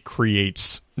 but it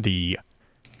creates the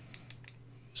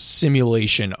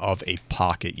simulation of a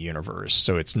pocket universe.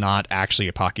 So it's not actually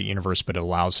a pocket universe, but it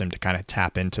allows him to kind of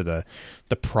tap into the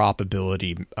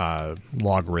probability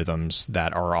logarithms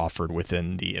that are offered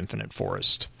within the Infinite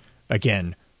Forest.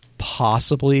 Again,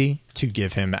 possibly to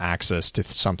give him access to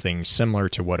something similar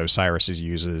to what Osiris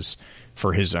uses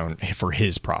for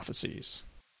his prophecies.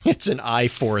 It's an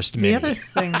iForest Mini. The other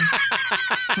thing...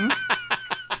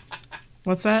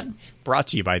 What's that? Brought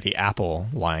to you by the Apple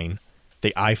line,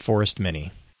 the iForest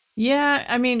Mini. Yeah,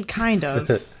 I mean, kind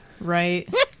of, right?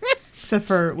 Except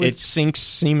for... It syncs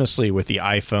seamlessly with the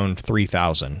iPhone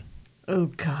 3000. Oh,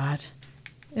 God.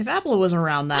 If Apple wasn't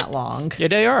around that long... Yeah,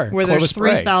 they are. Where there's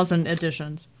 3,000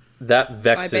 editions. That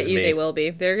vexes I bet you me. they will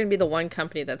be. They're going to be the one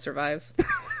company that survives.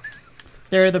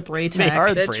 They're the Braytech. They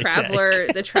are The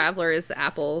Braytech. Traveler is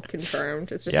Apple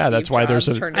confirmed. It's just Yeah, Steve that's why Jobs there's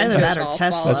a- turned Either into that or golf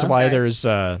Tesla. ball.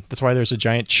 That's why there's a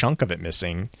giant chunk of it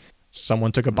missing.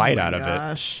 Someone took a bite out of it.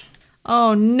 Gosh.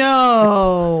 Oh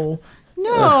no.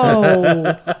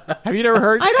 No. Have you never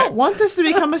heard? I don't want this to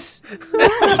become a It's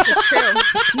true.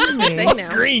 Excuse me. Thing now.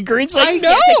 Green's like, You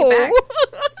no. can't take it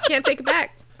back. Can't take it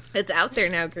back. It's out there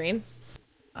now, Green.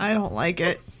 I don't like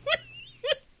it.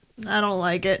 I don't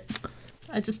like it.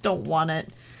 I just don't want it.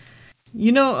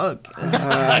 You know,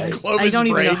 I don't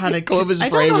even know how to. Clovis I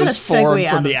don't Bray know how to was formed segue out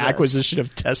from of the this. acquisition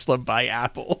of Tesla by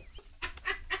Apple.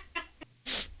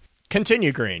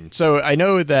 Continue, Green. So I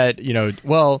know that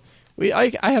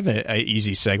I have an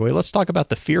easy segue. Let's talk about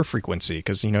the fear frequency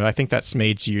because I think that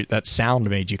sound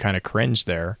made you kind of cringe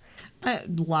there.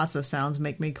 Lots of sounds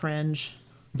make me cringe.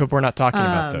 But we're not talking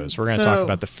about those. We're going to talk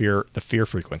about the fear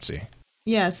frequency.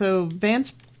 Yeah, so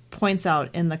Vance points out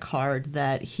in the card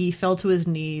that he fell to his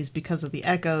knees because of the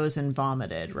echoes and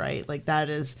vomited, right? Like that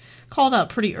is called out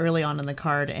pretty early on in the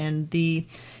card. And the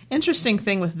interesting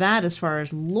thing with that as far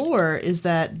as lore is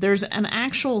that there's an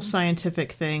actual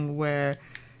scientific thing where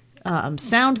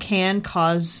sound can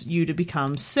cause you to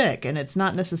become sick, and it's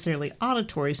not necessarily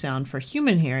auditory sound for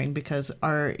human hearing because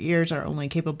our ears are only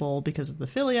capable, because of the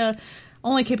philia,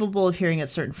 only capable of hearing at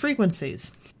certain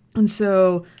frequencies. And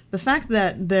so the fact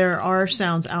that there are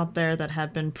sounds out there that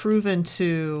have been proven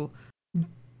to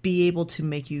be able to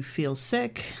make you feel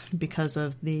sick because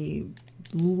of the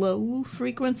low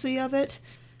frequency of it,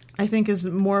 I think is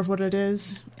more of what it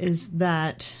is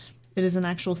that it is an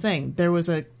actual thing. There was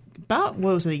a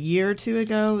year or two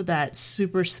ago, that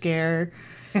super scare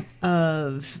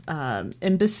of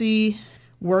embassy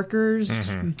workers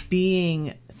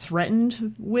being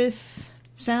threatened with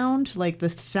sound, like the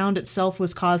sound itself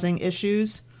was causing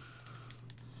issues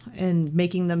and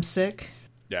making them sick.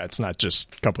 Yeah, it's not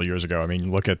just a couple of years ago. I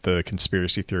mean, look at the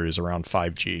conspiracy theories around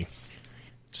 5G.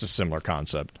 It's a similar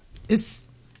concept.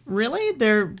 Really?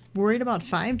 They're worried about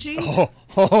 5G?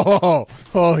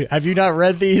 Oh, have you not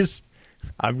read these?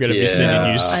 I'm going to be sending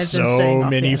you I've been staying so off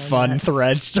many the fun internet.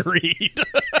 threads to read.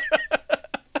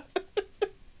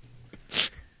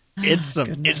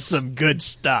 It's some good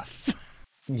stuff.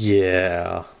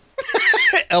 Yeah.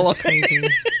 That's crazy.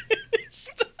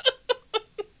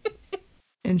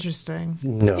 Interesting.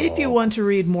 No. If you want to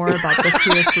read more about the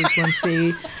fear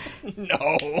frequency,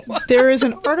 No. there is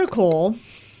an article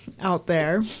out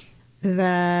there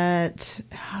that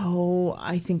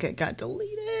I think it got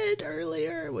deleted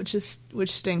earlier, which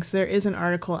stinks. There is an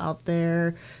article out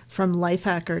there from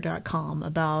lifehacker.com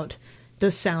about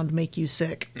does sound make you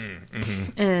sick?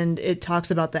 And it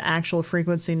talks about the actual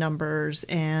frequency numbers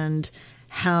and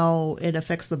how it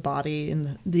affects the body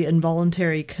and the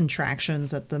involuntary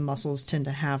contractions that the muscles tend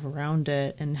to have around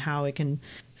it, and how it can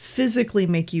physically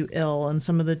make you ill. And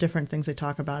some of the different things they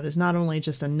talk about is not only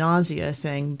just a nausea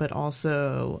thing, but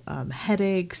also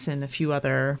headaches and a few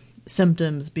other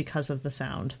symptoms because of the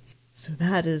sound. So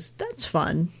that's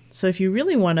fun. So if you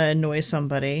really want to annoy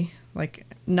somebody, like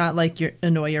not like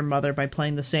annoy your mother by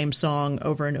playing the same song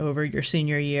over and over your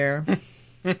senior year,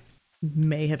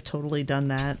 may have totally done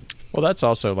that. Well, that's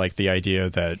also like the idea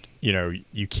that,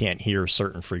 you can't hear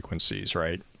certain frequencies,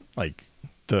 right? Like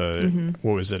what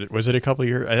was it? Was it a couple of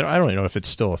years? I don't know if it's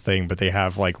still a thing, but they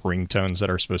have like ringtones that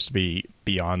are supposed to be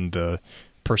beyond the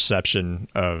perception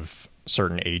of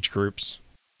certain age groups.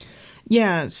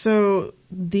 Yeah, so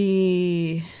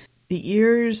the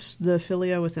ears, the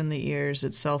philia within the ears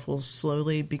itself will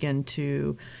slowly begin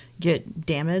to get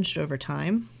damaged over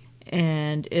time.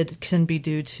 And it can be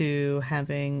due to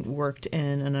having worked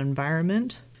in an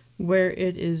environment where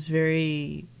it is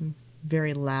very,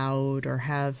 very loud, or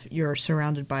you're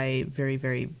surrounded by very,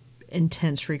 very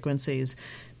intense frequencies.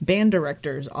 Band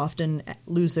directors often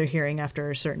lose their hearing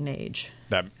after a certain age,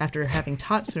 after having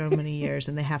taught so many years,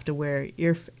 and they have to wear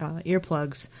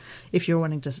earplugs if you're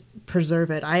wanting to preserve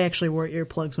it. I actually wore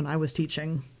earplugs when I was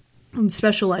teaching, and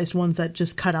specialized ones that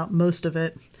just cut out most of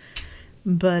it.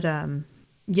 But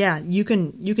yeah, you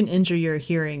can injure your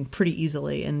hearing pretty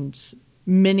easily, and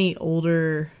many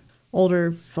older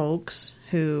folks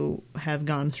who have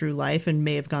gone through life and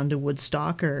may have gone to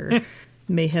Woodstock or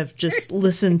may have just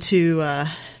listened to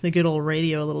the good old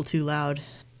radio a little too loud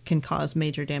can cause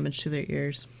major damage to their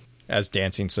ears. As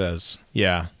Dancing says,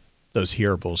 yeah, those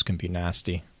hearables can be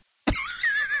nasty.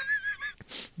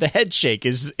 The head shake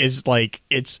is like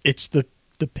it's the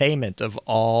payment of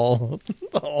all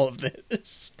of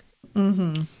this.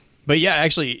 Mm-hmm. But yeah,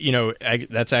 actually,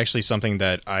 that's actually something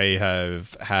that I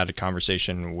have had a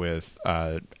conversation with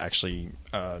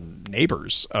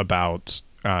neighbors about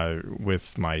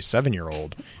with my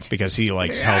 7-year-old, because he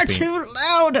likes helping. You're too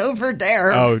loud over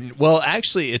there. Oh, well,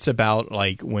 actually, it's about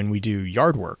like when we do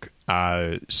yard work.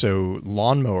 So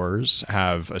lawnmowers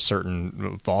have a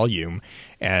certain volume,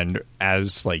 and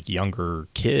as like younger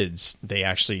kids, they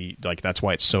actually like, that's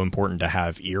why it's so important to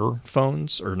have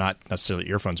earphones, or not necessarily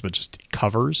earphones, but just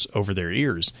covers over their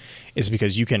ears, is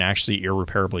because you can actually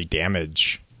irreparably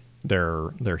damage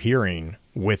their hearing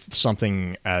with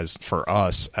something as, for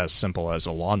us, as simple as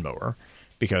a lawnmower,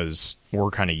 because we're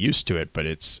kind of used to it, but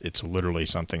it's literally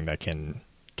something that can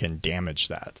damage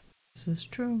that. This is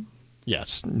true.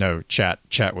 Yes. No, chat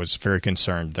was very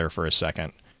concerned there for a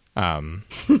second.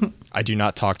 I do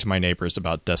not talk to my neighbors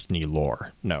about Destiny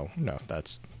lore. No,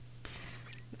 that's...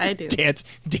 I do.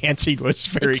 Dancing was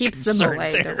very keeps concerned them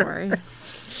away, there. don't worry.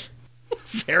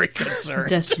 Very concerned.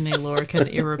 Destiny lore can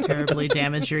irreparably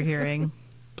damage your hearing.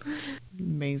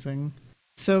 Amazing.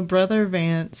 So Brother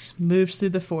Vance moves through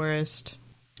the forest.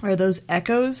 Are those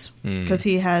echoes? Because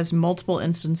he has multiple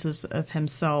instances of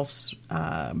himself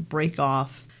break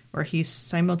off, where he's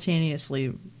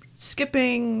simultaneously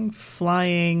skipping,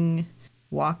 flying,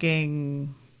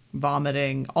 walking,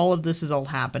 vomiting. All of this is all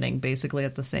happening basically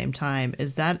at the same time.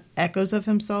 Is that echoes of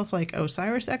himself, like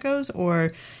Osiris echoes,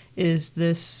 or is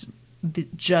this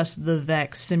just the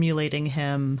Vex simulating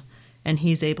him and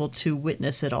he's able to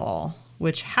witness it all?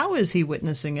 Which, how is he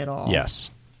witnessing it all? Yes.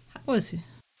 How is he?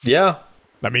 Yeah.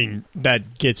 I mean,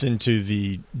 that gets into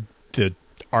the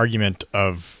argument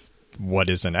of what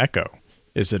is an echo.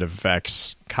 Is it a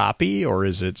Vex copy, or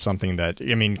is it something that,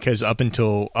 I mean, because up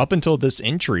until this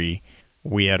entry,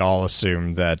 we had all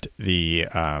assumed that the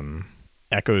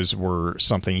echoes were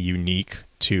something unique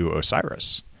to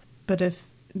Osiris. But if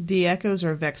the echoes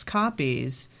are Vex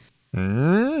copies,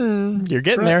 you're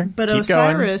getting there. But Keep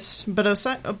Osiris, but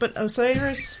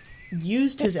Osiris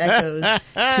used his echoes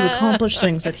to accomplish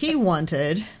things that he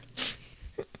wanted.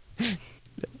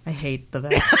 I hate the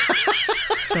Vex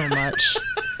so much.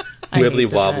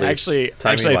 Wibbly wobbly. Actually,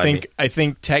 I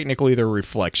think technically they're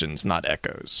reflections, not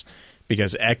echoes,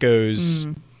 because echoes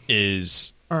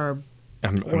is. I'm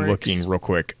looking real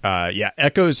quick.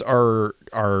 Echoes are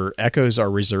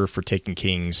reserved for Taken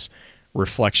Kings.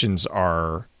 Reflections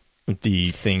are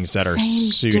the things that are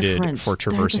suited for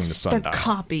traversing the sundial. They're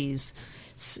copies.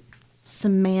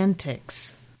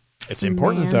 Semantics. It's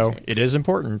important, though. It is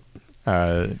important.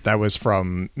 That was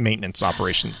from Maintenance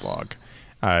Operations Log.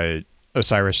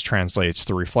 Osiris translates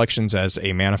the reflections as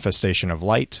a manifestation of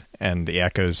light, and the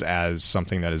echoes as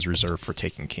something that is reserved for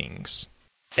Taken Kings.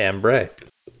 Ambre.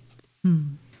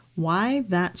 Why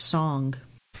that song?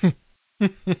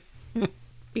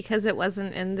 Because it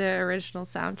wasn't in the original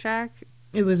soundtrack.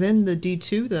 It was in the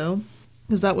D2, though,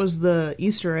 because that was the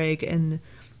Easter egg in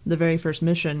the very first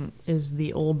mission, is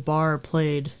the old bar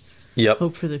played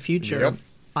Hope for the Future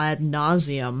ad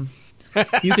nauseum.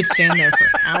 You could stand there for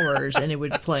hours and it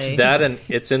would play. That, and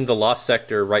it's in the Lost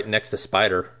Sector right next to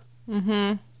Spider.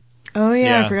 Mm-hmm. Oh,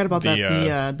 yeah, I forgot about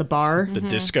that. The bar. The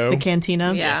disco. The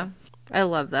cantina. Yeah, I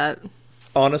love that.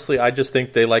 Honestly, I just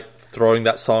think they like throwing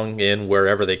that song in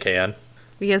wherever they can.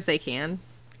 Because they can.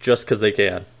 Just because they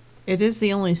can. It is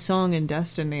the only song in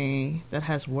Destiny that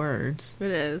has words.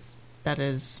 It is. That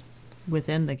is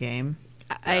within the game.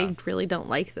 I really don't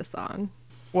like the song.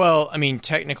 Well, I mean,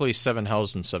 technically 7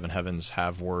 Hells and 7 Heavens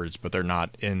have words, but they're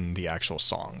not in the actual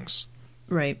songs.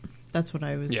 Right. That's what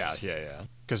I was... Yeah.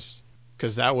 Because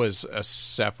that was a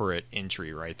separate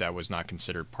entry, right? That was not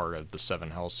considered part of the 7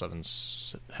 Hells, 7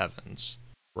 Heavens,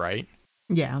 right?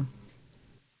 Yeah.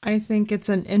 I think it's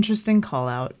an interesting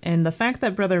call-out, and the fact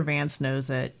that Brother Vance knows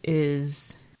it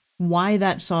is why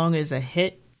that song is a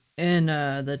hit in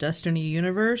the Destiny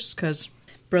universe, because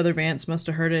Brother Vance must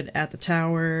have heard it at the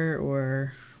tower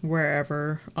or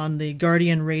wherever on the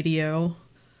Guardian radio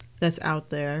that's out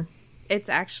there. It's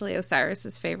actually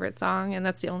Osiris's favorite song, and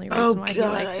that's the only reason why he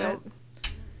likes it.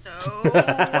 No,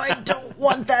 I don't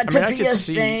want that to be a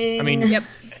thing. I mean,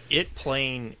 it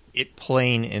playing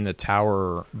in the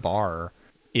tower bar,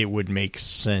 it would make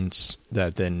sense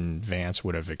that then Vance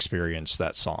would have experienced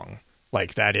that song.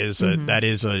 Like that is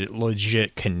a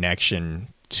legit connection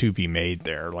to be made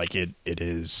there. Like it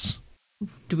is.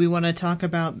 Do we want to talk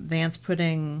about Vance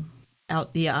putting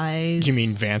out the eyes? You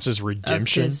mean Vance's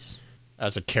redemption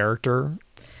as a character?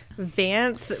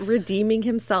 Vance redeeming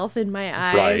himself in my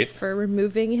eyes for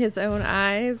removing his own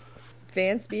eyes.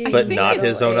 Vance being, but not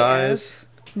his own eyes.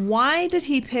 Why did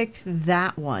he pick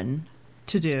that one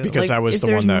to do? Because that was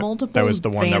the one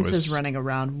that was running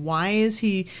around. Why is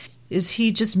he Is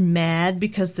he just mad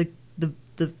because the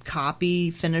copy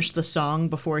finished the song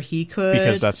before he could?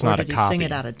 Because that's not a did he copy. Sing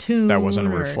it out of tune. That wasn't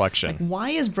a reflection. Like, why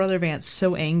is Brother Vance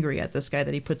so angry at this guy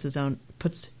that he puts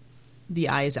the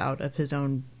eyes out of his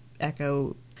own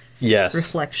echo? Yes.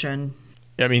 Reflection.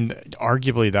 I mean,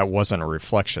 arguably that wasn't a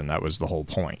reflection. That was the whole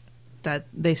point. That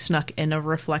they snuck in a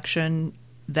reflection.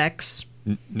 Vex.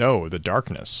 No, the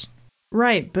darkness.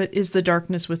 Right, but is the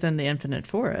darkness within the infinite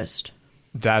forest?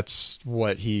 That's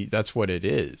what it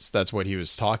is. That's what he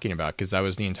was talking about, because that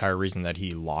was the entire reason that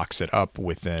he locks it up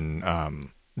within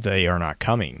They Are Not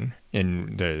Coming.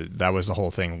 And that was the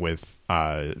whole thing with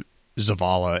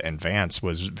Zavala and Vance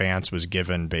was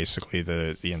given basically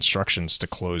the instructions to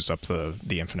close up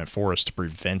the infinite forest to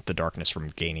prevent the darkness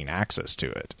from gaining access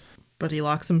to it. But he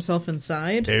locks himself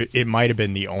inside? It might have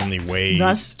been the only way.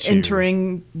 Thus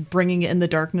bringing in the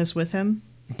darkness with him?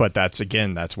 But that's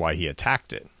why he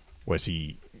attacked it. Was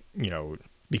he,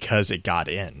 because it got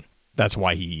in. That's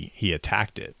why he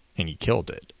attacked it and he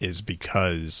killed it, is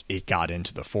because it got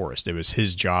into the forest. It was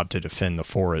his job to defend the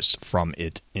forest from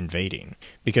it invading.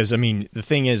 Because, I mean, the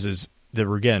thing is that,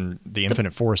 again, the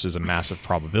infinite forest is a massive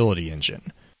probability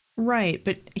engine. Right,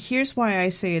 but here's why I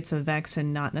say it's a Vex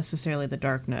and not necessarily the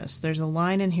darkness. There's a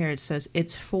line in here, it says,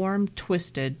 its form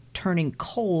twisted, turning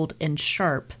cold and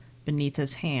sharp beneath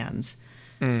his hands.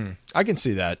 I can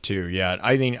see that too, yeah.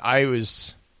 I mean,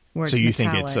 so you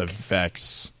think it's a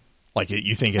Vex,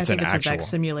 you think it's an actual... I think it's a Vex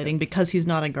simulating, because he's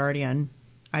not a Guardian.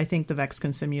 I think the Vex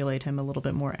can simulate him a little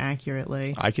bit more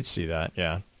accurately. I could see that,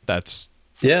 yeah. That's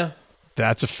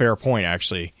a fair point,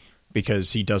 actually.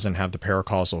 Because he doesn't have the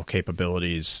paracausal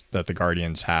capabilities that the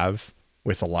Guardians have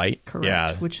with the light. Correct.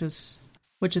 Yeah. Which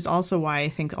is also why I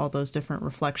think all those different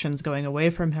reflections going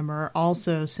away from him are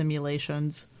also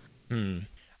simulations.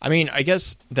 I mean, I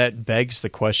guess that begs the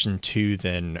question, too,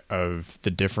 then, of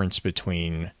the difference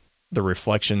between the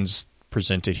reflections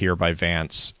presented here by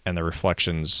Vance and the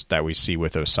reflections that we see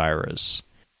with Osiris.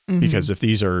 Mm-hmm. Because if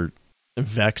these are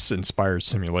Vex-inspired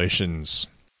simulations...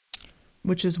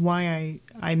 Which is why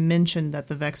I mentioned that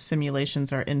the Vex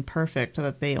simulations are imperfect,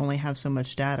 that they only have so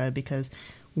much data, because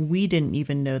we didn't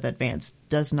even know that Vance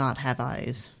does not have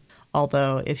eyes.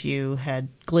 Although, if you had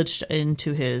glitched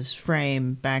into his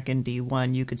frame back in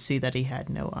D1, you could see that he had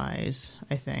no eyes,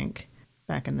 I think,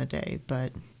 back in the day.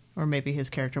 Or maybe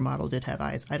his character model did have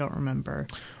eyes. I don't remember.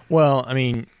 Well, I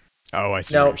mean... Oh, I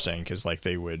see what you're saying, because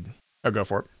they would... Oh, go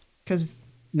for it. Because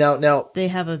now they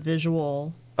have a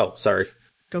visual... Oh, sorry.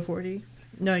 Go for it, E.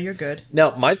 No, you're good.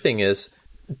 Now, my thing is,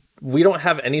 we don't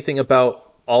have anything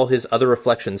about all his other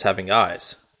reflections having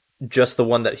eyes. Just the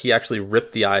one that he actually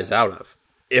ripped the eyes out of.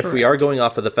 If Correct. We are going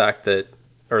off of the fact that,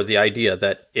 or the idea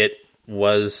that it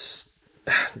was,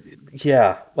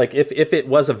 yeah, if it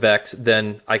was a Vex,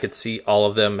 then I could see all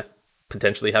of them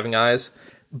potentially having eyes.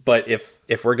 But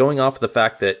if we're going off the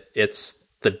fact that it's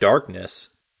the darkness,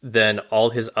 then all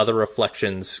his other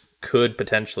reflections could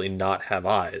potentially not have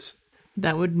eyes.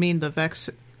 That would mean the Vex,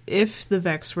 if the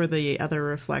Vex were the other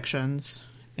reflections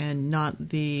and not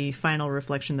the final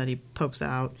reflection that he pokes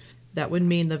out, that would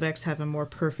mean the Vex have a more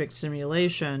perfect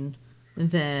simulation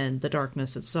than the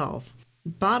darkness itself.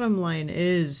 Bottom line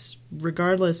is,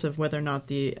 regardless of whether or not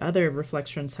the other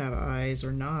reflections have eyes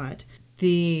or not,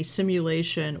 the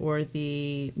simulation or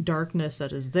the darkness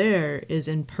that is there is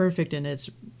imperfect in its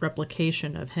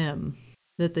replication of him.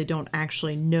 That they don't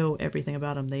actually know everything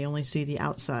about him. They only see the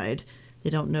outside.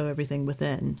 They don't know everything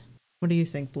within. What do you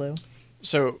think, Blue?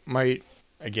 So,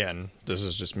 again, this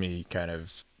is just me kind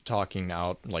of talking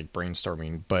out,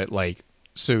 brainstorming, but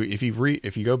so if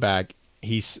you go back,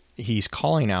 he's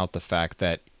calling out the fact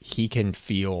that he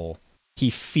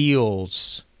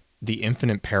feels the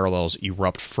infinite parallels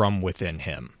erupt from within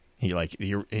him. And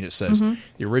it says,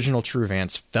 The original True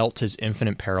Vance felt his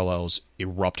infinite parallels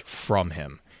erupt from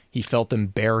him. He felt them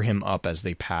bear him up as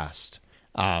they passed.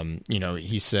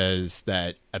 He says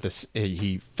that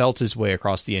he felt his way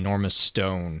across the enormous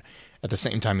stone. At the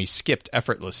same time, he skipped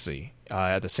effortlessly.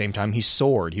 At the same time, he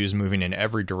soared. He was moving in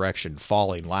every direction,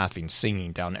 falling, laughing,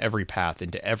 singing down every path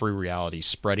into every reality,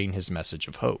 spreading his message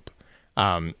of hope.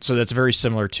 So that's very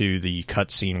similar to the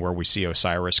cutscene where we see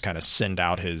Osiris kind of send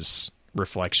out his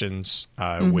reflections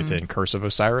within Curse of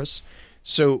Osiris.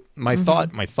 So my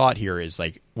thought here is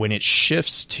when it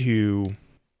shifts to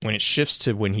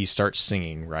when he starts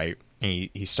singing, right?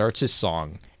 He starts his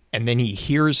song, and then he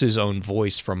hears his own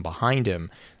voice from behind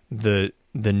him. The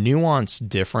nuanced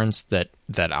difference that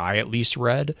I at least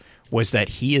read was that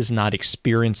he is not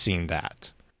experiencing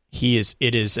that.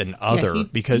 It is an other,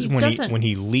 because when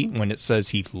it says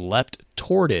he leapt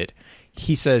toward it,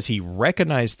 he says he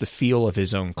recognized the feel of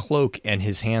his own cloak and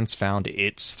his hands found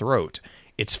its throat.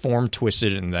 Its form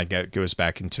twisted, and that goes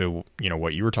back into,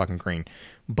 what you were talking, Green.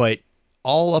 But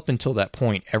all up until that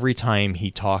point, every time he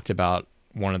talked about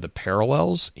one of the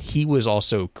parallels, he was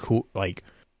also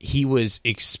he was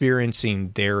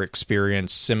experiencing their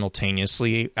experience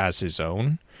simultaneously as his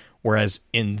own. Whereas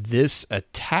in this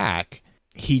attack,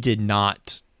 he did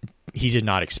not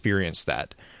experience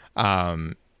that.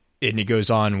 And it goes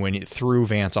on, when it threw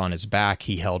Vance on his back,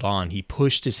 he held on. He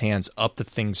pushed his hands up the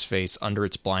thing's face under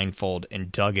its blindfold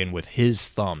and dug in with his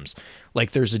thumbs. Like,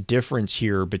 there's a difference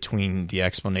here between the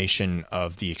explanation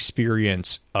of the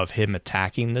experience of him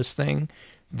attacking this thing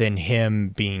than him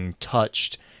being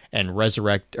touched and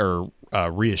reassured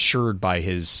by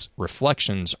his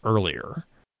reflections earlier.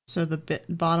 So the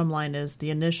bottom line is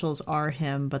the initials are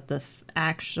him, but the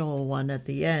actual one at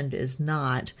the end is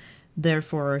not.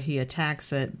 Therefore, he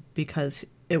attacks it because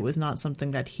it was not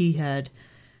something that he had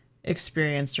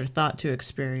experienced or thought to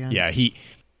experience. Yeah,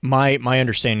 my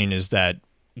understanding is that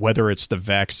whether it's the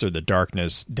Vex or the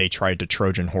Darkness, they tried to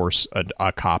Trojan horse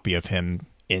a copy of him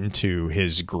into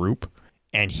his group,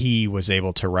 and he was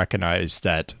able to recognize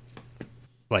that,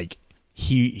 like,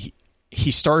 he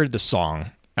started the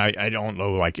song. I don't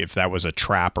know, like, if that was a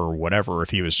trap or whatever,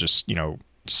 if he was just,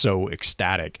 so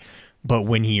ecstatic. But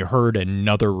when he heard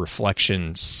another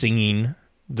reflection singing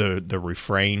the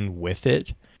refrain with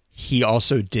it, he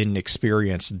also didn't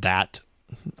experience that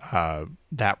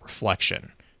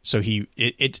reflection. So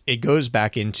it goes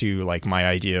back into, like, my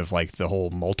idea of, like, the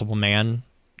whole multiple man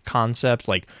concept,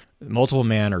 like Multiple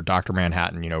Man or Dr.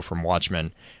 Manhattan, from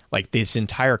Watchmen. Like, this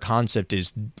entire concept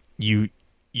is you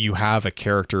have a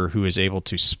character who is able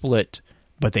to split,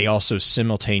 but they also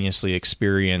simultaneously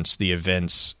experience the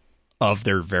events of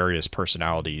their various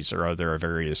personalities or of their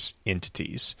various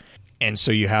entities. And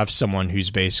so you have someone who's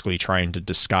basically trying to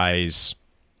disguise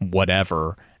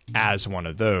whatever as one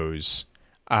of those.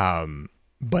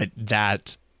 But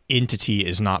that entity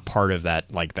is not part of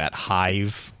that, like, that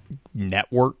hive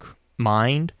network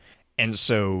mind. And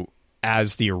so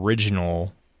as the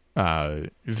original,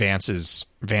 Vance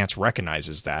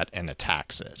recognizes that and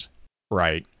attacks it.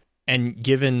 Right. And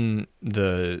given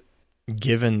the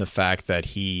fact that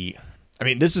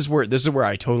this is where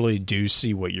I totally do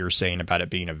see what you're saying about it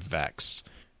being a Vex,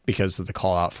 because of the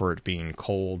call out for it being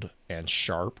cold and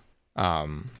sharp.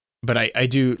 But I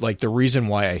do, like, the reason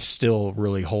why I still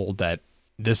really hold that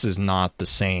this is not the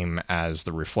same as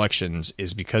the Reflections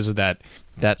is because of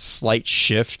that slight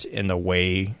shift in the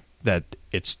way that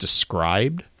it's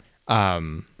described.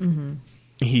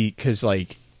 Because,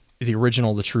 like, the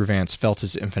original, the true Vance felt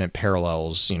his infinite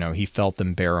parallels. He felt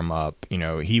them bear him up.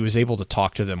 He was able to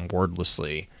talk to them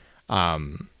wordlessly.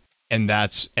 And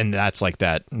that's like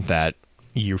that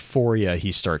euphoria.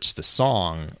 He starts the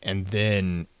song, and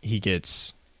then he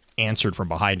gets answered from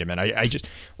behind him. And I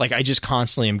just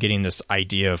constantly am getting this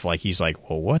idea of, like, he's like,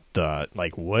 well,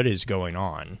 what is going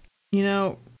on?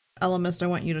 Elemist, I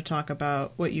want you to talk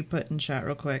about what you put in chat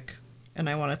real quick, and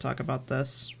I want to talk about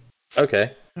this.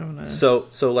 Okay. So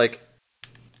like,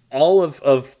 all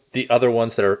of the other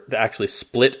ones that are actually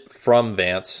split from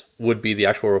Vance would be the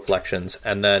actual Reflections,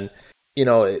 and then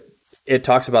it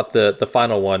talks about the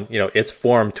final one. Its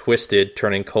form twisted,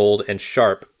 turning cold and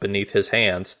sharp beneath his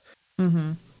hands.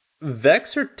 Mm-hmm.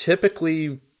 Vex are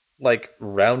typically, like,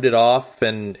 rounded off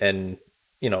and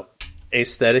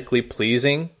aesthetically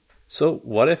pleasing. So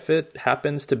what if it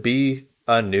happens to be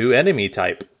a new enemy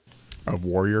type? A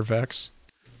warrior Vex?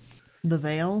 The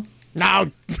Veil?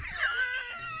 No!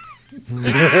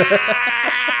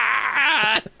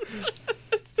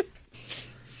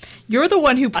 You're the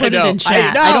one who put it in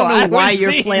chat. I don't know why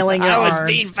you're flailing your arms. I was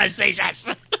being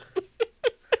facetious.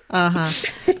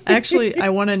 Actually, I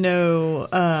want to know,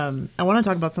 I want to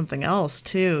talk about something else,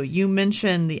 too. You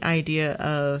mentioned the idea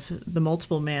of the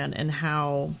multiple man and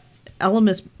how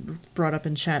Elemis brought up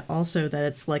in chat also that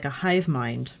it's like a hive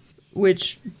mind,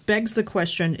 which begs the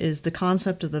question, is the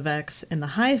concept of the Vex and the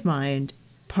hive mind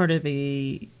part of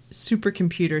a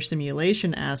supercomputer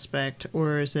simulation aspect,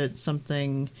 or is it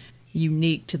something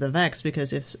unique to the Vex?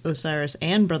 Because if Osiris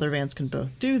and Brother Vance can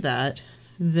both do that,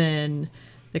 then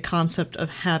the concept of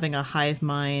having a hive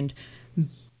mind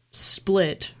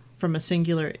split from a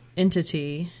singular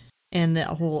entity and that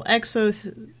whole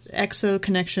exo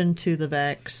connection to the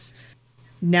Vex,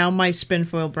 now my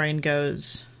spinfoil brain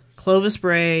goes Clovis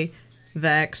Bray,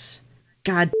 Vex,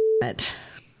 god damn it.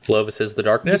 Clovis is the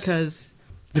darkness? Because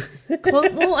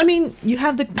well, I mean, you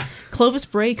have the Clovis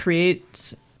Bray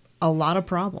creates a lot of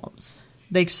problems.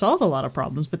 they solve a lot of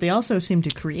problems, but they also seem to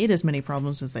create as many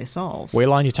problems as they solve.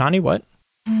 Weyland-Yutani, what?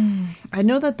 I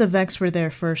know that the Vex were there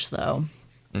first, though.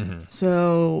 Mm-hmm.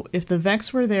 So if the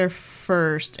Vex were there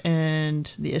first and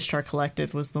the Ishtar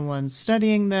Collective was the one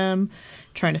studying them,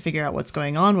 trying to figure out what's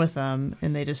going on with them,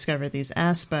 and they discover these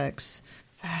aspects,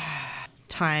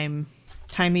 timey,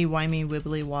 wimey,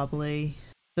 wibbly wobbly.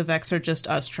 The Vex are just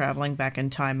us traveling back in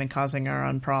time and causing our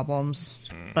own problems.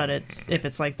 But if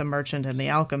it's like the Merchant and the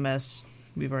Alchemist,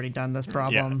 we've already done this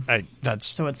problem. Yeah,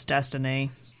 so it's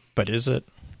destiny. But is it?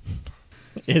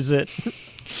 Is it?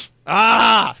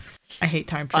 Ah! I hate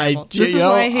time travel. This is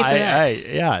why I hate the Vex.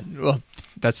 Yeah, well,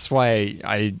 that's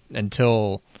why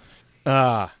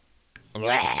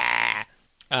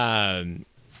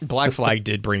Black Flag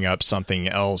did bring up something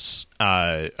else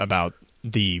about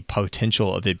the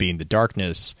potential of it being the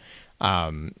darkness.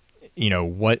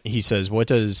 What he says, what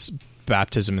does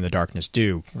baptism in the darkness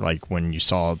do? Like when you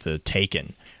saw the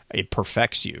Taken, it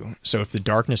perfects you. So if the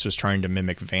darkness was trying to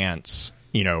mimic Vance,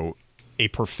 a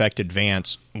perfected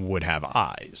Vance would have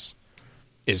eyes.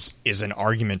 Is an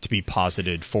argument to be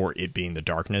posited for it being the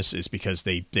darkness is because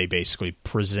they basically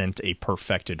present a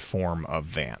perfected form of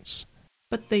Vance.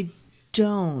 But they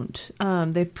don't.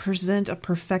 They present a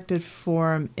perfected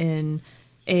form in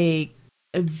a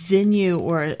venue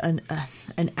or an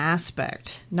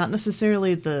aspect, not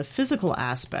necessarily the physical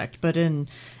aspect, but in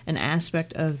an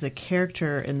aspect of the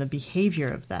character and the behavior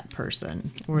of that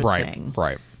person or thing.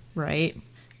 Right.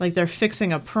 Like they're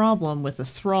fixing a problem with the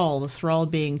thrall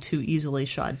being too easily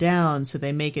shot down, so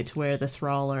they make it to where the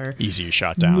thrall are easy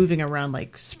shot down, moving around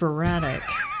like sporadic.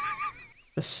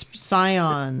 The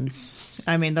scions,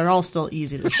 I mean, they're all still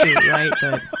easy to shoot, right?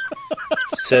 But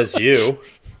says you.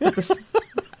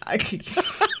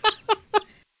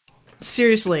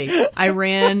 Seriously, I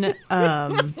ran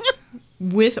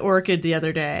with Orchid the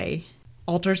other day,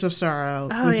 Altars of Sorrow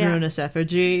with Ruinous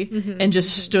Effigy, and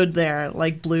just stood there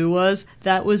like Blue was.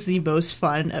 That was the most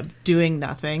fun of doing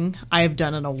nothing I have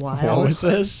done in a while. What was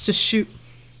this? To shoot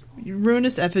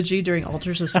Ruinous Effigy during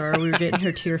Altars of Sorrow. We were getting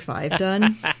her tier 5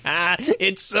 done.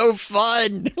 It's so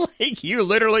fun. Like you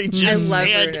literally just I love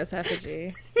Ruinous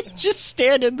Effigy. Just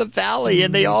stand in the valley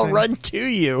and they all run to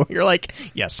you. You're like,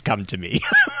 yes, come to me.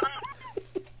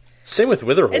 Same with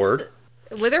Witherhoard.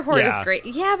 Witherhoard is great.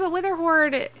 Yeah, but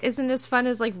Witherhoard isn't as fun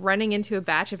as like running into a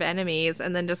batch of enemies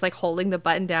and then just like holding the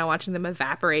button down, watching them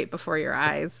evaporate before your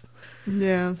eyes.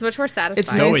 Yeah. It's much more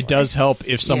satisfying. No, it does help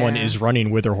if someone is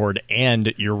running Witherhoard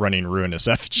and you're running Ruinous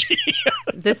Effigy.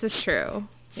 This is true.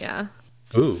 Yeah.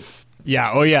 Ooh.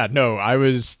 Yeah. Oh, yeah. No,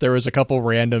 there was a couple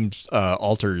random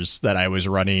altars that I was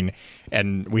running,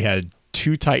 and we had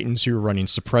 2 Titans who were running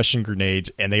suppression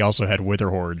grenades, and they also had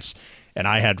Witherhoards, and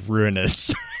I had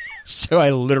Ruinous. So I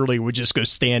literally would just go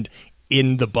stand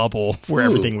in the bubble where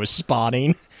everything was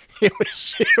spawning. It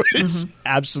was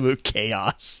absolute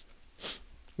chaos.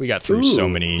 We got through so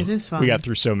many. It is fun. We got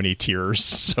through so many tiers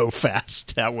so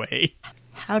fast that way.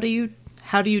 How do you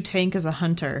tank as a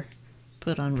hunter?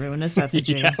 Put on Ruinous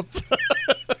Effigy. Yep.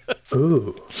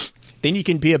 Ooh. Then you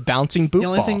can be a bouncing boot the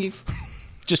only ball. thing you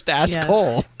just ask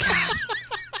Cole. God.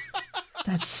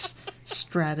 That's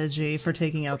strategy for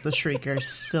taking out the Shrieker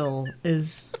still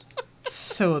is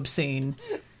so obscene.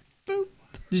 Did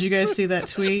you guys see that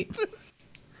tweet?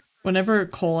 Whenever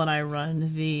Cole and I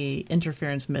run the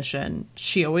interference mission,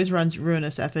 she always runs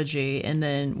Ruinous Effigy, and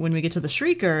then when we get to the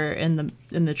Shrieker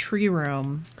in the tree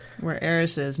room where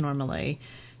Eris is normally,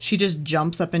 she just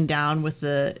jumps up and down with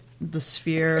the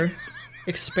sphere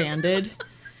expanded.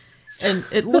 And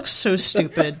it looks so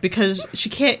stupid because she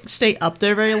can't stay up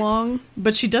there very long,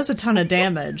 but she does a ton of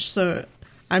damage. So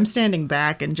I'm standing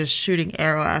back and just shooting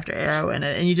arrow after arrow in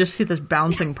it, and you just see this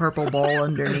bouncing purple ball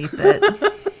underneath it.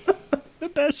 The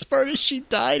best part is she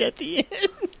died at the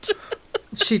end.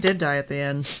 She did die at the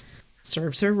end.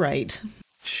 Serves her right.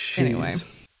 Jeez. Anyway,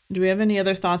 do we have any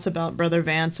other thoughts about Brother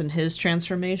Vance and his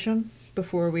transformation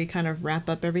before we kind of wrap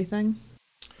up everything?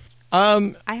 Yeah,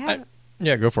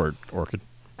 go for it, Orchid.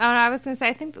 Oh, no, I was going to say,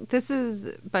 I think this is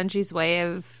Bungie's way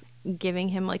of giving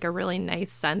him like a really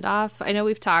nice send-off. I know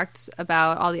we've talked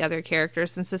about all the other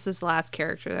characters since this is the last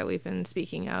character that we've been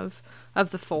speaking of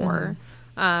the 4,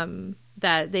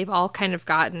 that they've all kind of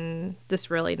gotten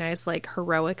this really nice like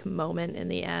heroic moment in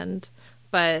the end.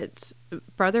 But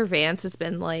Brother Vance has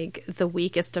been like the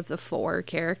weakest of the 4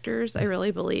 characters, I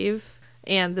really believe.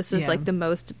 And this is like the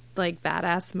most like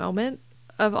badass moment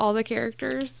of all the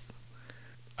characters.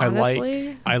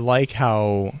 Honestly. I like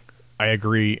how I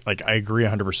agree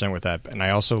 100% with that, and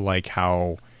I also like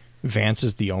how Vance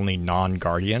is the only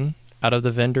non-Guardian out of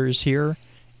the vendors here,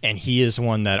 and he is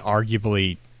one that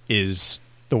arguably is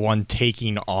the one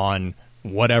taking on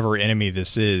whatever enemy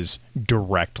this is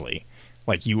directly.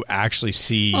 Like, you actually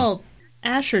see... Well,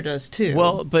 Asher does, too.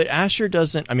 Well, but Asher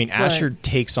doesn't... I mean, Asher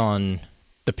takes on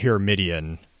the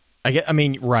Pyramidion.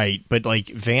 Right, but, like,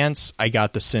 Vance, I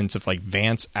got the sense of, like,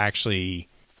 Vance actually,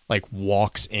 like,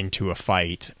 walks into a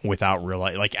fight without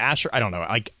realizing... Like, Asher, I don't know.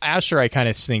 Like, Asher, I kind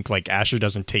of think, like, Asher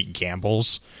doesn't take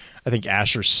gambles. I think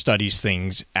Asher studies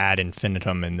things ad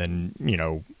infinitum, and then, you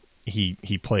know, he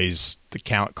plays the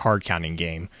card counting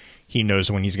game. He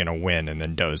knows when he's going to win, and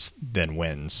then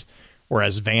wins.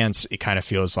 Whereas Vance, it kind of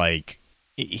feels like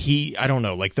I don't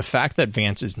know, like, the fact that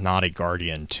Vance is not a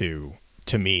Guardian to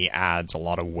me adds a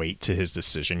lot of weight to his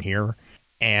decision here.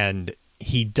 And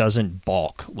he doesn't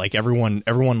balk. Like, everyone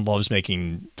loves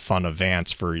making fun of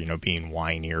Vance for, you know, being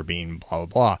whiny or being blah, blah,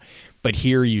 blah. But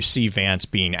here you see Vance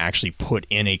being actually put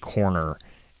in a corner,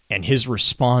 and his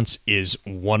response is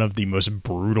one of the most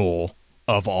brutal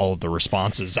of all of the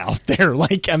responses out there.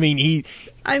 Like, he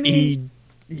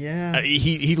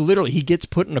literally, he gets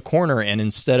put in a corner, and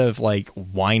instead of, like,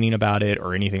 whining about it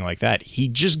or anything like that, he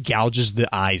just gouges the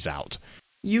eyes out.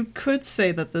 You could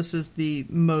say that this is the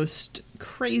most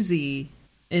crazy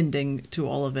ending to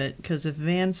all of it, because if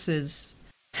Vance is...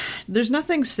 There's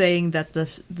nothing saying that the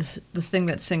thing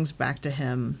that sings back to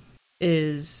him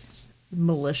is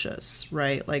malicious,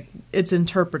 right? Like, it's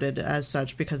interpreted as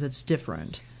such because it's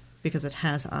different, because it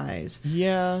has eyes.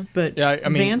 Yeah. But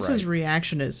Vance's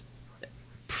reaction is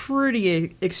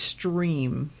pretty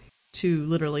extreme to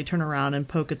literally turn around and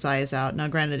poke its eyes out. Now,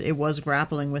 granted, it was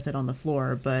grappling with it on the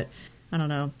floor, but I don't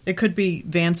know. It could be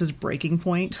Vance's breaking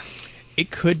point. It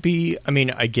could be. I mean,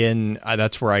 again,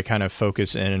 that's where I kind of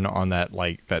focus in on that,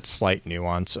 like, that slight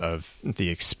nuance of the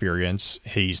experience.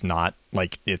 He's not,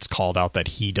 like, it's called out that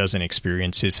he doesn't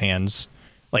experience his hands.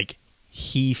 Like,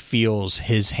 he feels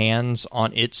his hands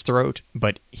on its throat,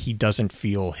 but he doesn't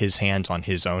feel his hands on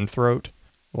his own throat,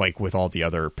 like with all the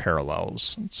other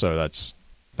parallels. So that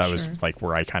was, like,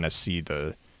 where I kind of see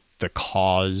the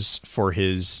cause for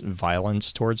his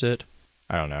violence towards it.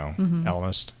 I don't know.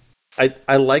 Ellimist?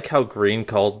 I like how Green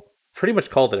pretty much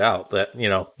called it out, that, you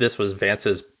know, this was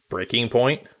Vance's breaking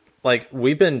point. Like,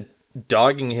 we've been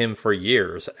dogging him for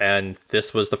years, and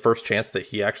this was the first chance that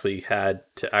he actually had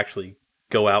to actually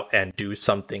go out and do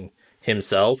something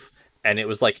himself. And it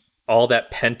was like all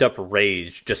that pent up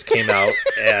rage just came out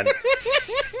and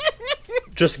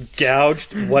just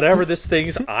gouged whatever this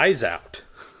thing's eyes out.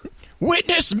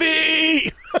 Witness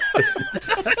me!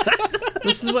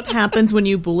 This is what happens when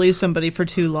you bully somebody for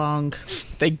too long.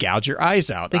 They gouge your eyes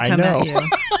out. They come at you.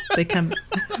 They come...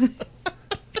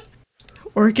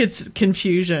 Orchid's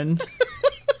confusion.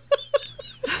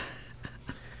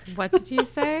 What did you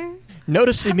say?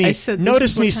 Notice me,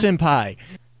 senpai.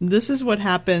 This is what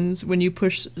happens when you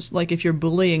push, like, if you're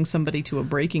bullying somebody to a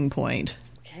breaking point.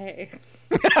 Okay.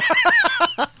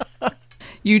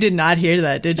 You did not hear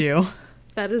that, did you?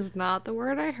 That is not the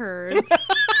word I heard.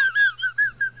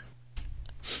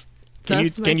 Can you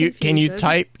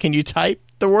type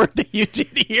the word that you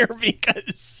did hear,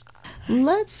 because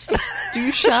let's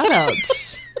do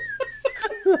shout-outs.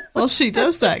 Well, she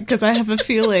does that because I have a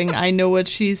feeling I know what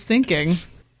she's thinking.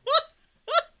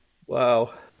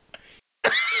 Wow.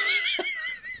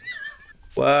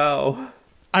 Wow.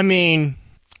 I mean,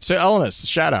 so Ellimist,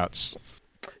 shout-outs.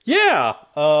 Yeah.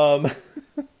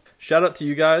 Shout out to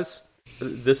you guys.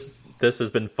 This has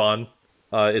been fun.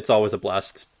 It's always a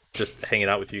blast just hanging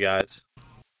out with you guys.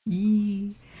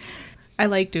 Yee. I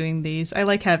like doing these. I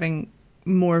like having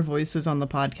more voices on the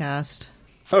podcast.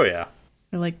 Oh, yeah.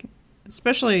 I like,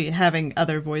 especially having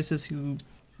other voices who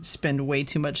spend way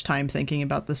too much time thinking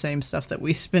about the same stuff that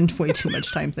we spend way too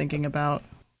much time thinking about.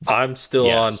 I'm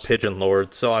still on Pigeon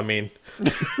Lord, so I mean,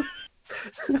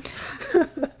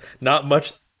 not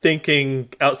much thinking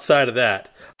outside of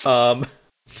that.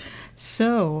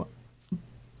 So,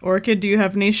 Orchid, do you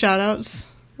have any shout-outs?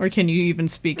 Or can you even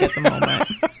speak at the moment?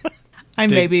 I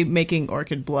may be making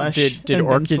Orchid blush. Did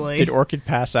Orchid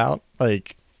pass out?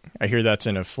 Like, I hear that's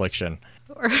an affliction.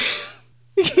 Orchid's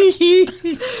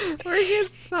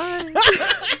fine.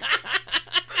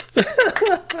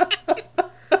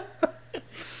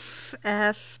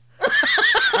 F.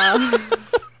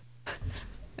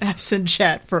 F's in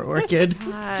chat for Orchid.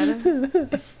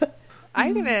 God.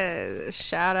 I'm gonna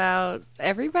shout out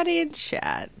everybody in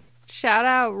chat. Shout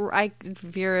out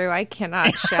Viru. I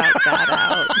cannot shout that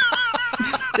out.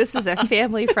 This is a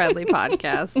family-friendly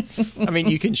podcast. I mean,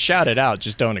 you can shout it out,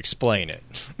 just don't explain it.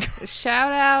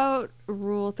 Shout out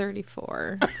Rule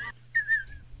 34.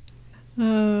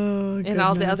 Oh, goodness. And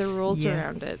all the other rules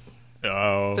around it.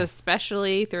 Oh.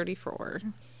 Especially 34.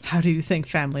 How do you think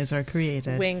families are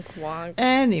created? Wink, wonk.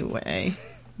 Anyway.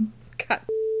 God,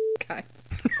 guys.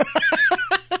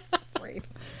 Great.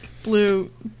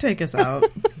 Blue, take us out.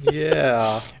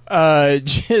 Yeah.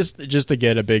 Just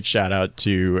again, a big shout out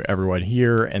to everyone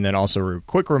here, and then also a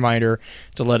quick reminder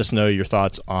to let us know your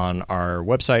thoughts on our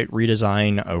website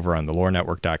redesign over on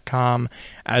thelorenetwork.com,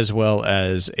 as well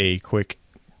as a quick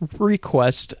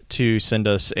request to send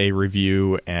us a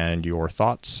review and your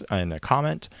thoughts and a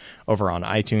comment over on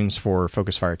iTunes for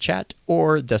Focus Fire Chat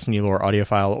or Destiny Lore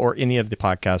Audiophile or any of the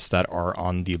podcasts that are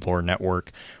on the Lore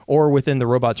Network or within the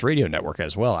Robots Radio Network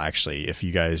as well. Actually, if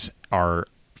you guys are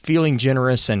feeling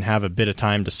generous and have a bit of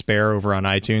time to spare over on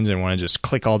iTunes and want to just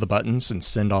click all the buttons and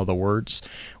send all the words,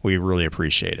 we really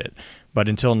appreciate it. But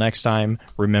until next time,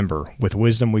 remember, with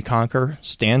wisdom we conquer,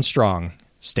 stand strong,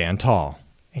 stand tall,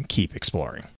 and keep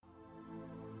exploring.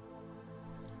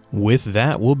 With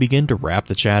that, we'll begin to wrap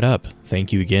the chat up.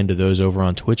 Thank you again to those over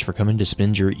on Twitch for coming to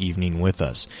spend your evening with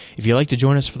us. If you'd like to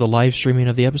join us for the live streaming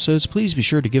of the episodes, please be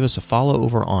sure to give us a follow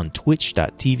over on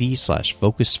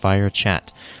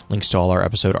twitch.tv/FocusedFireChat. Links to all our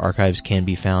episode archives can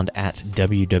be found at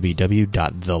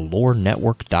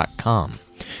www.thelorenetwork.com.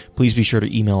 Please be sure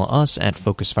to email us at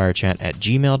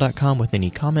focusfirechat@gmail.com with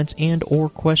any comments and or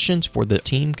questions for the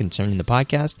team concerning the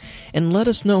podcast, and let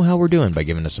us know how we're doing by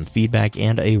giving us some feedback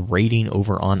and a rating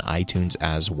over on iTunes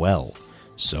as well.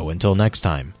 So until next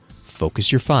time,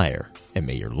 focus your fire and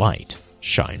may your light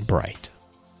shine bright.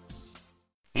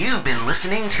 You've been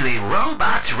listening to a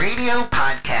Robots Radio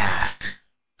podcast.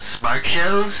 Smart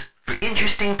shows for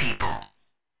interesting people.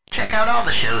 Check out all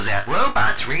the shows at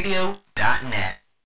robotsradio.net.